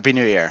 Happy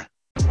New Year.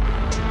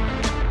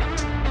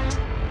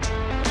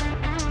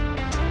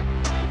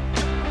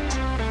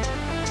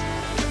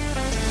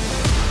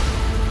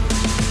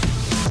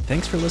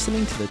 Thanks for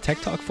listening to the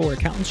Tech Talk for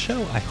Accountants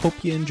show. I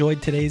hope you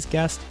enjoyed today's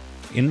guest.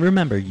 And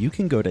remember, you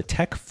can go to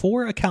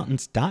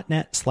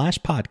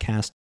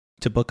tech4accountants.net/podcast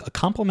to book a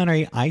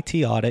complimentary IT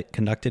audit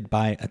conducted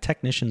by a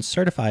technician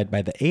certified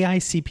by the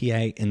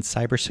AICPA in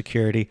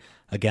cybersecurity.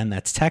 Again,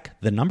 that's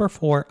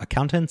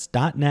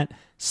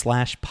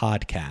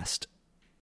tech4accountants.net/podcast.